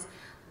lot of it's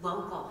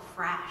local,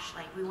 fresh.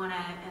 Like, we want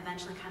to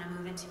eventually kind of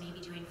move into maybe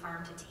doing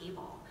farm to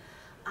table.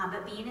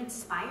 But being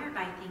inspired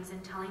by things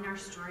and telling our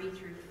story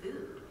through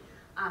food.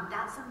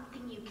 That's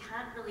something you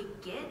can't really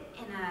get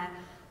in a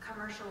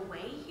commercial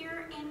way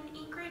here in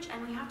Anchorage,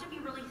 and we have to be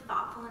really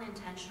thoughtful and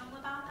intentional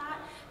about that,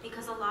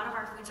 because a lot of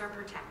our foods are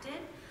protected.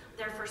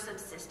 They're for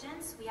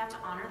subsistence. We have to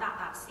honor that,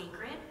 that's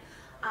sacred.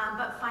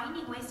 But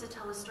finding ways to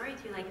tell a story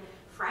through, like,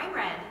 fry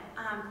bread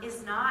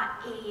is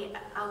not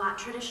a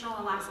traditional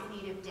Alaska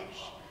Native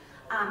dish.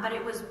 But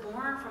it was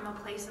born from a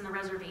place in the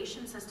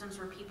reservation systems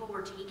where people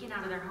were taken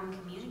out of their home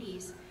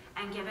communities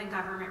and given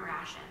government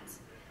rations.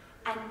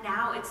 And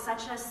now it's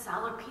such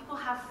a people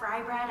have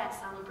fry bread at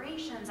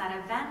celebrations, at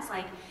events,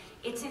 like,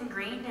 it's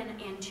ingrained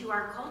into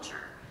our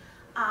culture.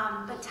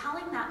 But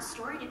telling that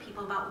story to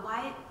people about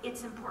why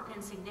it's important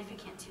and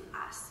significant to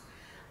us.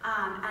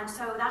 And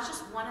so that's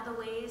just one of the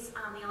ways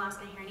the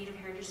Alaska Native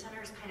Heritage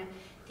Center is kind of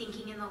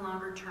thinking in the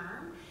longer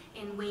term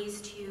in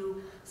ways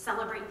to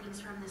celebrate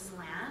things from this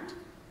land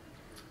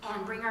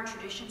and bring our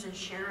traditions and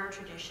share our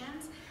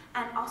traditions,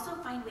 and also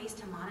find ways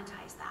to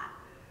monetize that,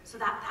 so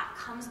that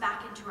comes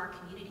back into our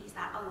communities.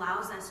 That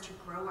allows us to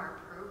grow our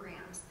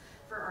programs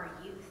for our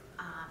youth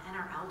and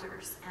our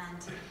elders,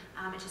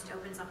 and it just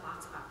opens up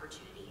lots of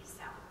opportunities.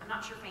 So I'm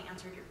not sure if I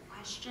answered your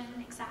question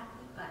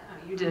exactly, but...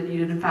 Oh, you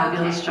did a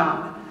fabulous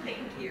job. Thank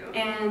you.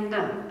 And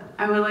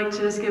I would like to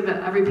just give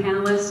every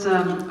panelist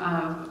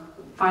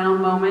final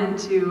moment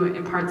to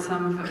impart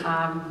some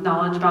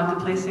knowledge about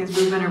the Place Names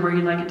Movement or where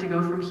you'd like it to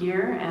go from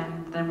here,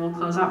 and then we'll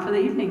close out for the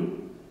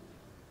evening.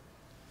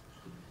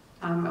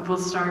 We'll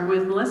start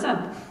with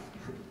Melissa.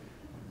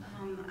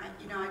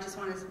 I just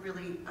want to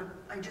really,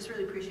 I just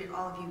really appreciate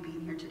all of you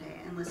being here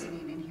today and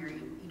listening and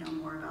hearing,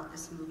 more about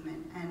this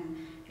movement. And,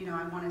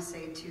 I want to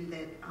say too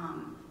that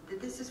that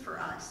this is for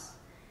us,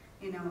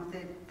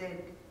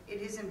 that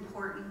it is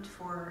important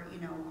for,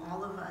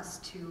 all of us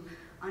to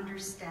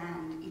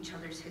understand each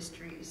other's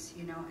histories,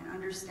 and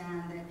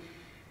understand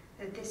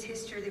that this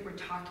history that we're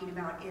talking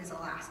about is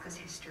Alaska's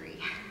history.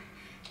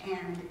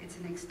 And it's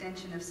an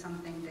extension of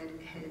something that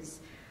has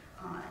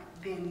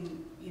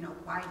been,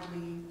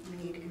 widely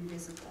made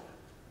invisible.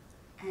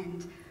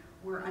 And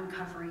we're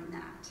uncovering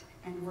that,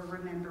 and we're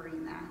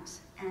remembering that,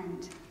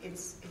 and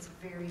it's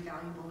very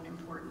valuable and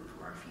important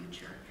for our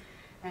future.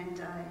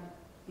 And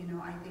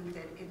I think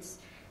that it's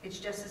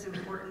just as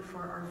important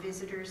for our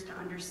visitors to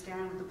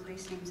understand what the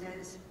place names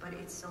is, but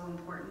it's so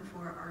important for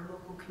our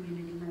local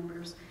community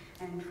members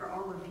and for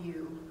all of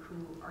you who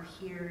are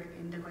here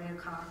in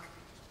Degleyacock,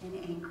 in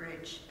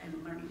Anchorage, and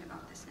learning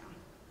about this now.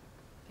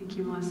 Thank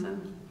you, Melissa.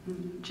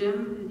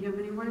 Jim, do you have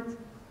any words?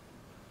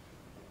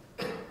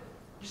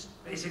 Just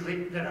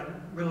basically that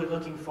I'm really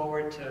looking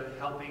forward to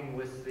helping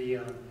with the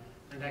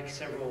next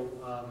several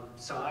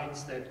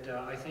signs that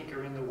I think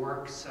are in the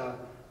works.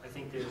 I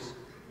think there's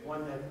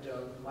one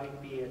that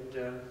might be at,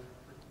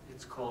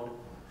 it's called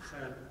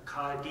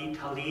Kadi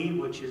Tali,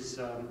 which is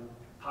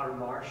Potter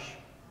Marsh,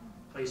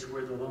 place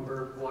where the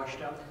lumber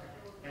washed up,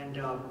 and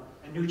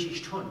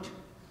Nuchi's Tunt,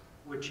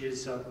 which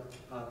is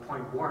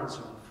Point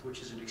Warrensoff,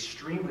 which is an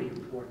extremely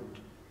important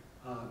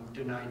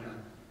Dena'ina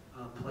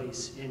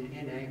place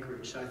in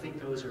Anchorage. So I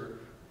think those are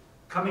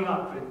coming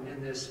up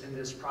in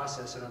this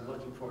process, and I'm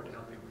looking forward to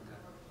helping with that.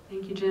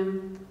 Thank you,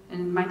 Jim.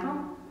 And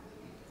Michael?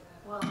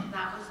 Well,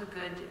 that was a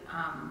good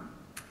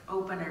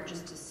opener,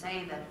 just to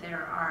say that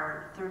there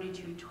are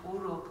 32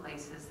 total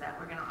places that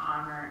we're going to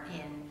honor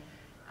in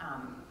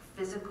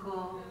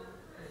physical,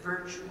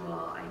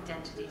 virtual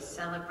identity,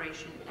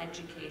 celebration,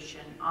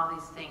 education, all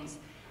these things.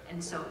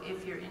 And so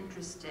if you're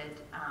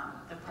interested,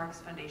 the Parks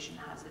Foundation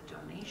has a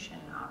donation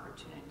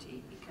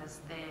opportunity because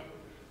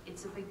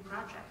it's a big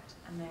project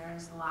and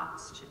there's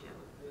lots to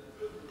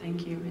do.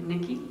 Thank you. And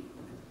Nikki?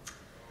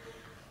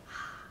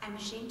 I'm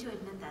ashamed to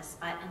admit this,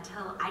 but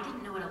I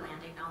didn't know what a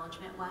land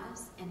acknowledgement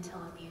was until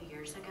a few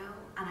years ago,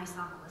 and I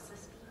saw Melissa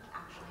speak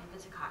actually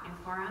at the Takotnu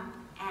Forum,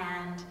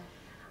 and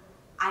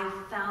I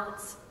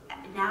felt,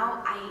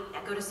 now I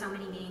go to so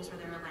many meetings where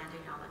there are land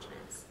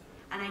acknowledgements.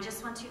 And I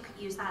just want to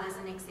use that as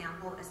an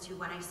example as to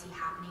what I see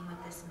happening with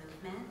this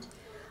movement,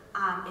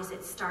 is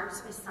it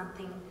starts with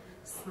something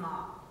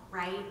small,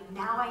 right?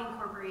 Now I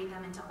incorporate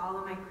them into all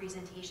of my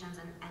presentations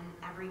and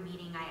every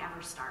meeting I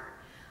ever start.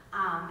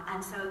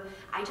 And so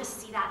I just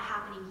see that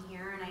happening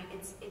here, and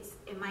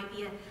it might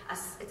be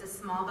it's a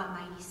small but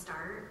mighty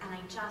start, and I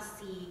just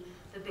see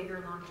the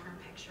bigger long-term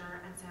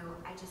picture. And so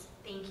I just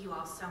thank you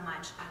all so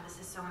much. This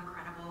is so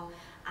incredible,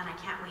 and I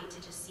can't wait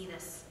to just see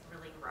this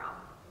really grow.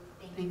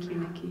 Thank you,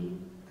 Nikki.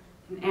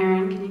 And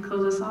Aaron, can you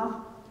close us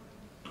off?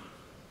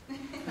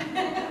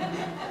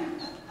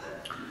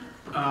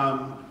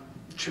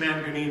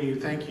 Shanann Gunini,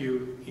 thank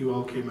you. You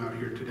all came out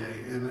here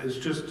today, and it's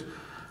just,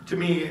 to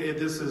me,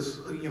 this is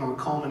a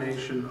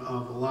culmination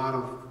of a lot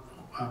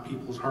of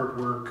people's hard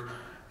work,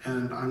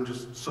 and I'm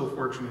just so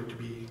fortunate to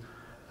be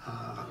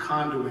a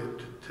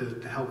conduit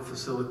to help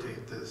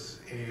facilitate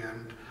this.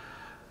 And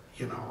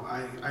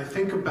I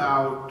think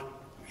about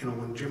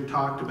when Jim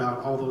talked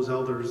about all those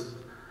elders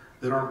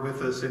that aren't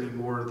with us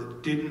anymore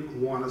that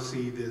didn't want to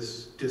see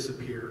this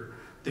disappear.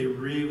 They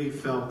really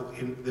felt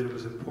that it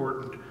was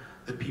important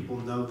that people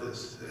know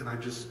this, and I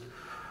just,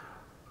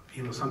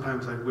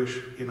 sometimes I wish,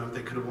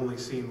 they could have only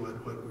seen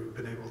what we've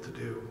been able to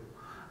do.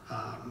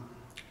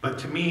 But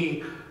to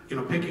me,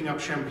 picking up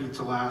Shem Beats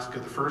Alaska,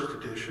 the first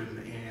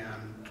edition,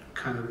 and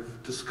kind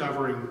of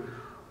discovering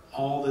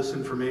all this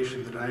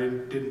information that I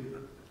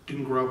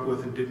didn't grow up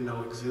with and didn't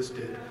know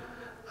existed,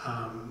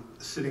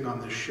 sitting on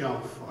this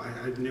shelf,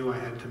 I knew I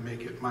had to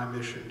make it my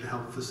mission to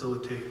help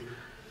facilitate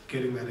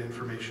getting that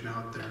information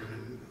out there,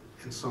 and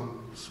in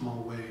some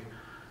small way,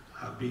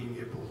 being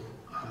able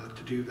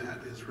to do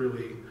that is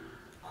really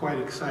quite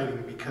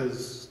exciting,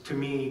 because to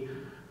me,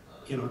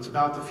 it's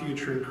about the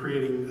future and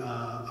creating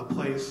a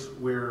place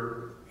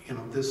where,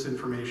 this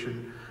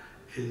information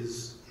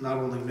is not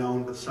only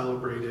known but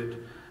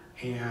celebrated,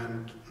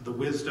 and the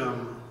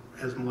wisdom,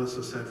 as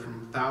Melissa said,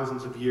 from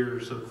thousands of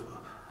years of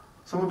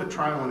some of it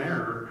trial and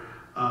error,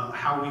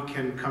 how we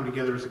can come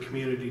together as a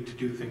community to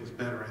do things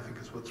better, I think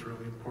is what's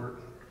really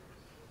important.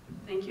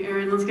 Thank you,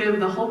 Aaron. Let's give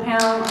the whole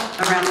panel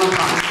a round of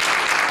applause.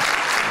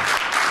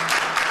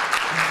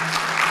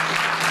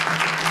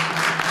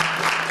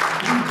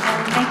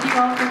 Thank you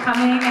all for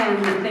coming,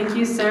 and thank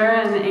you,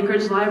 Sarah and the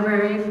Anchorage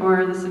Library,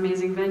 for this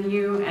amazing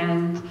venue,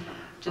 and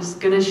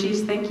just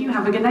Ganeshi's thank you.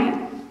 Have a good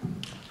night.